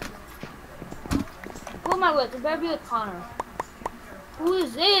 Who am I with? It better be with Connor. Who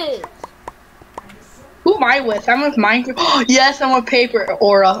is this? Who am I with? I'm with Minecraft. Oh, yes, I'm with Paper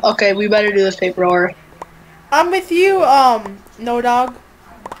Aura. Okay, we better do this Paper Aura. I'm with you, no dog.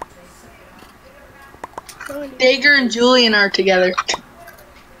 Dagger and Julian are together.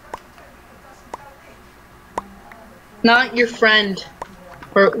 Not your friend.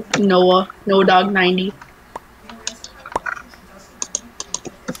 Or Noah. No Dog 90.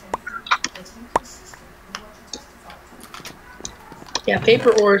 Yeah,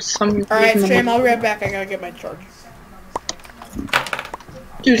 Paper Aura. Alright, stream, I'll be right back. I gotta get my charge.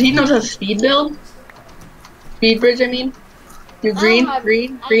 Dude, he knows how to speed build. Speed bridge, I mean. You're green,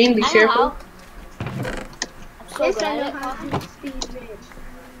 green, be careful. I'm so Yes, good I know at how it. to speed bridge.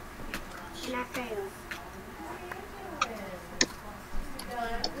 And I failed.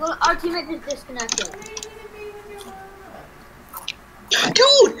 Well, our teammate just disconnected.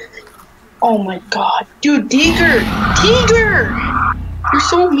 Dude! Oh my god. Dude, Tiger! You're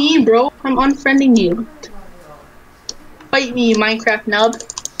so mean, bro. I'm unfriending you. Fight me, Minecraft nub.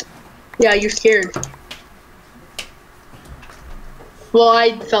 Yeah, you're scared. Well,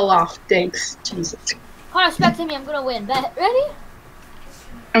 I fell off. Thanks. Jesus. Connor, respect to me. I'm gonna win. Bet. Ready?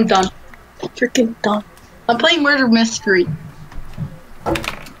 I'm done. Freaking done. I'm playing Murder Mystery.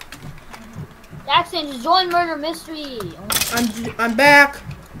 Jackson, just join Murder Mystery. I'm back.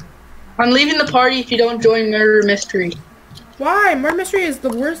 I'm leaving the party if you don't join Murder Mystery. Why? Murder Mystery is the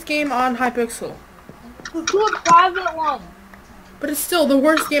worst game on Hypixel. Do a private one. But it's still the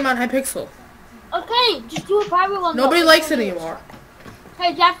worst game on Hypixel. Okay, just do a private one. Nobody likes it anymore.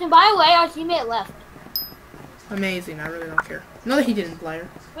 Hey, Jackson, by the way, our teammate left. Amazing. I really don't care. No, that he didn't, player.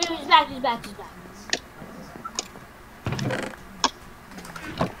 Wait, he's back, he's back, he's back.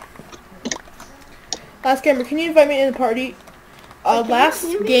 Last Gamer, can you invite me in the party? Last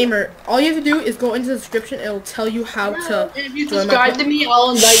Gamer, all you have to do is go into the description. It'll tell you how to. If you subscribe to me,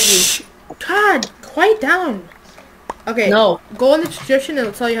 I'll invite you. God, quiet down. Okay. No. Go in the description.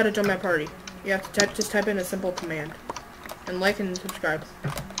 It'll tell you how to join my party. You have to just type in a simple command, and like and subscribe.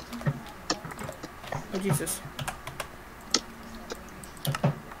 Oh Jesus.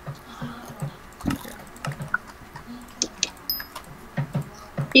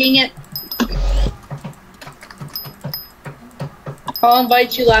 Dang it. I'll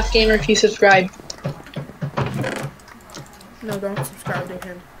invite you, Last Gamer, if you subscribe. No, don't subscribe to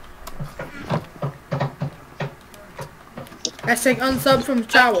him. Hashtag unsub from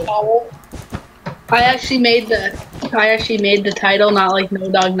Chowell. I actually made the title, not like No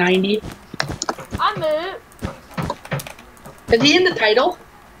Dog 90. I'm it. Is he in the title?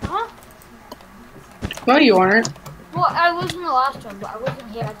 Huh? No, you aren't. Well, I was in the last one, but I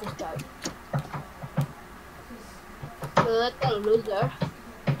wasn't here at the start. Look, a loser.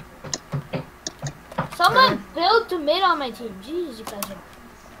 Someone build the mid on my team. Jesus, you guys are.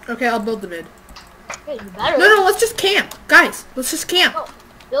 Okay, I'll build the mid. Okay, you better. No, let's just camp. Guys, let's just camp. No,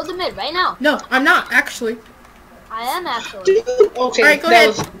 build the mid right now. No, I'm not, actually. I am actually. Okay, Alright, go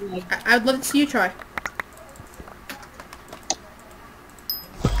ahead. I'd love to see you try.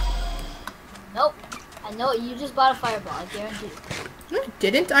 Nope. I know it. You just bought a fireball. I guarantee you. No, I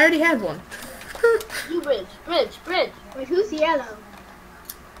didn't. I already had one. You bridge. Wait, who's yellow?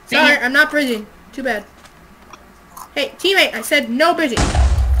 Sorry, I'm not bridging. Too bad. Hey, teammate, I said no bridging.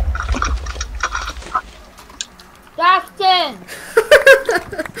 Jackson!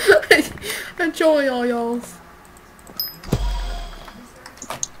 I'm showing all y'all's.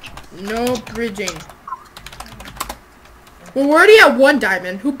 No bridging. Well, we're already at 1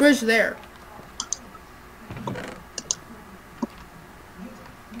 diamond. Who bridged there?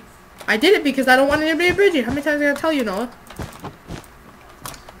 I did it because I don't want anybody bridging. How many times am I gonna tell you, Noah?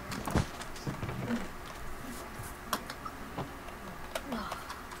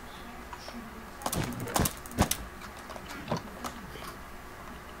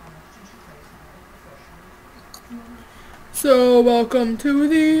 So welcome to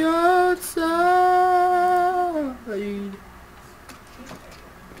the outside.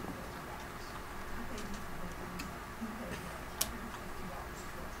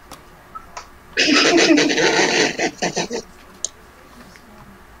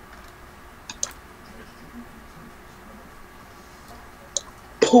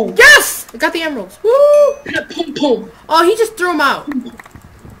 Boom. Yes! I got the emeralds. Woo! Boom, boom. Oh, he just threw them out.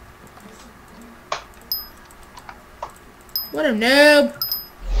 What a noob.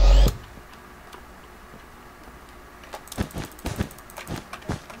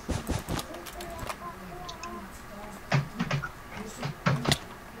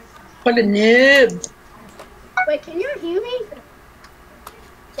 What a noob. Wait, can you hear me?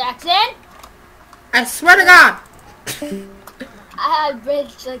 Jackson? I swear to God. I had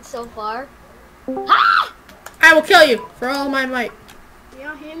bridged like so far. Ha! I will kill you for all my might. Can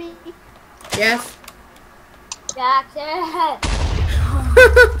y'all hear me? Yes. Jackson!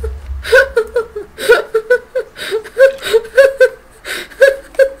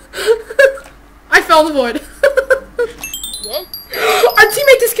 I fell in the void. Yes? Our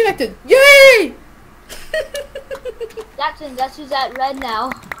teammate disconnected. Yay! Jackson, guess who's at red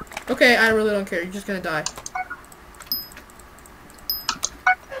now? Okay, I really don't care. You're just gonna die.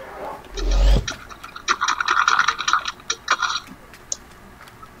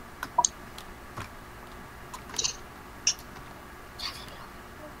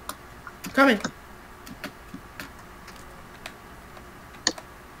 Coming.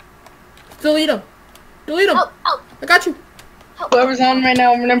 Delete him. Delete him. Oh, oh. I got you. Whoever's on right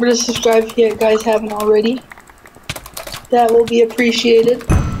now, remember to subscribe if you guys haven't already. That will be appreciated.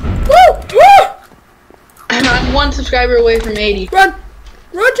 Woo! Woo! I'm 1 subscriber away from 80. Run!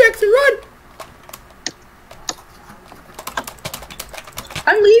 Run, Jackson, run!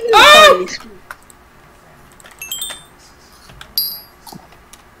 I'm leaving the party.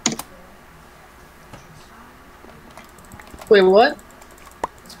 Wait, what?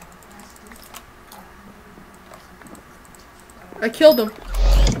 I killed him.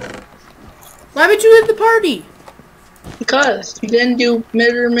 Why would you leave the party? Because you didn't do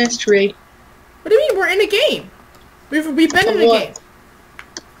murder mystery. What do you mean? We're in a game. We've been in a game.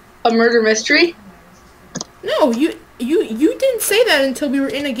 A murder mystery? No, you didn't say that until we were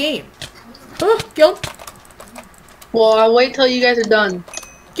in a game. Oh, killed. Well, I'll wait till you guys are done.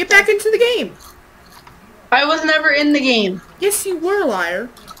 Get back into the game. I was never in the game. Yes, you were, liar.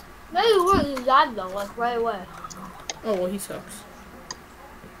 No, you were. You died though, like right away. Oh, well, he sucks.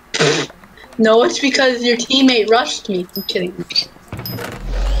 No, it's because your teammate rushed me. I'm kidding.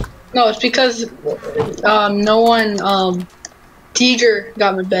 No, it's because no one Tiger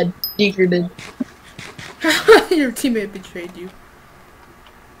got my bed. Tiger did. Your teammate betrayed you.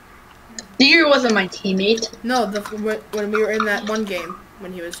 Tiger wasn't my teammate. No, when we were in that one game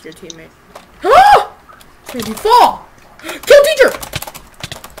when he was your teammate. Ah! Made you fall. Kill teacher.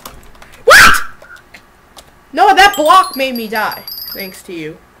 What? No, that block made me die. Thanks to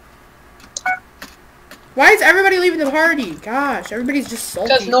you. Why is everybody leaving the party? Gosh, everybody's just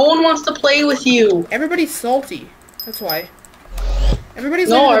salty. Because no one wants to play with you. Everybody's salty. That's why. Everybody's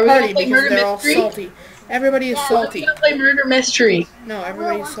leaving the party because they're all salty. Everybody is salty. We're gonna play murder mystery. No,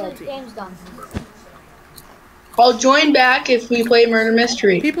 everybody's salty. Game's done. I'll join back if we play murder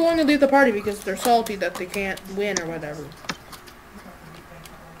mystery. People only leave the party because they're salty that they can't win or whatever.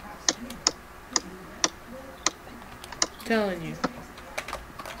 I'm telling you.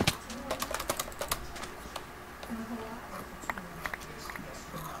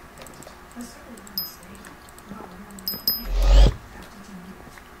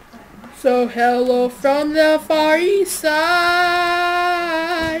 So hello from the far east side.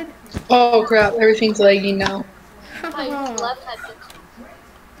 Oh crap, everything's lagging now. Oh, you left Hypixel.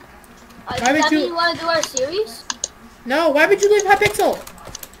 Why Does would that mean you- you want to do our series? No, why would you leave Hypixel?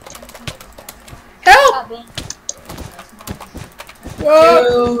 Help! Got banned.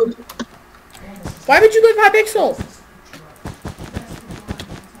 Whoa! Dude. Why would you leave Hypixel?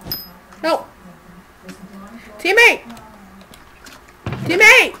 Help! Teammate!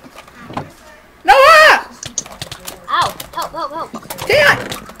 Teammate! Noah! Ow! Help! Help! Help! Damn!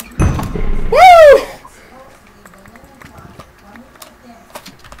 Woo!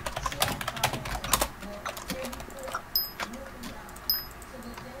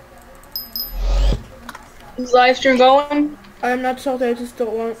 Is live stream going? I'm not salty, I just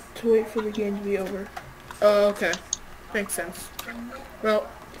don't want to wait for the game to be over. Oh, okay. Makes sense. Well,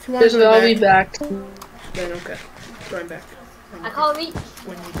 if you want to I'll go be back, back. then okay. Join back. I call it.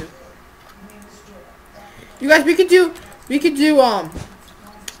 When you do. You guys, we could do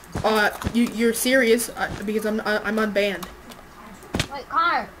your series because I'm unbanned. Wait,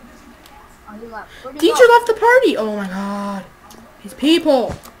 Connor. Oh, you left. Where'd you Teacher go? left the party. Oh my god, these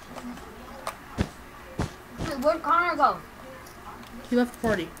people. Wait, where'd Connor go? He left the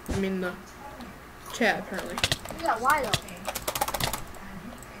party. I mean the chat apparently. Yeah, why though?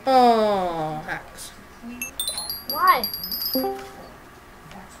 Oh, hacks. Why?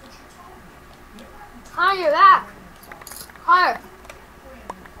 Connor, you're back. Connor.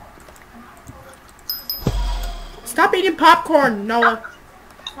 Stop eating popcorn, Noah.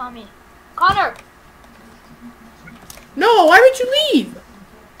 It's not me. Connor. No, why would you leave?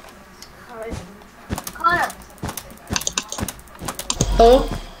 Alright. Connor. Oh?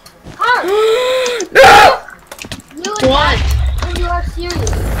 Connor. No! You and What? Dad, when you are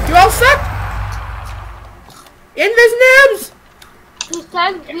serious. You all suck. Invis noobs. This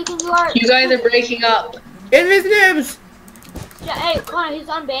time we can do our. You guys are breaking up. Invis noobs. Yeah, hey, Connor, he's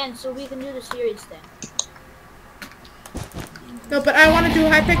unbanned, so we can do the serious thing. No, but I want to do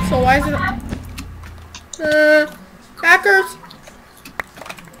Hypixel. Why is it? Hackers.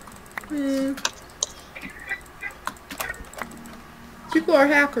 People are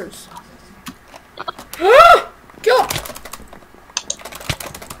hackers. Kill him.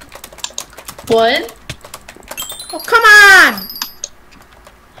 What? Oh, come on.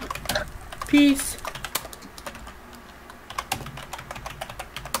 Peace.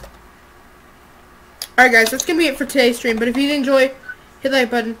 Alright guys, that's going to be it for today's stream. But if you did enjoy, hit the like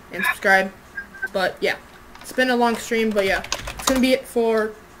button and subscribe. But yeah, it's been a long stream. But yeah, it's going to be it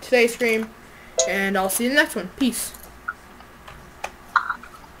for today's stream. And I'll see you in the next one. Peace.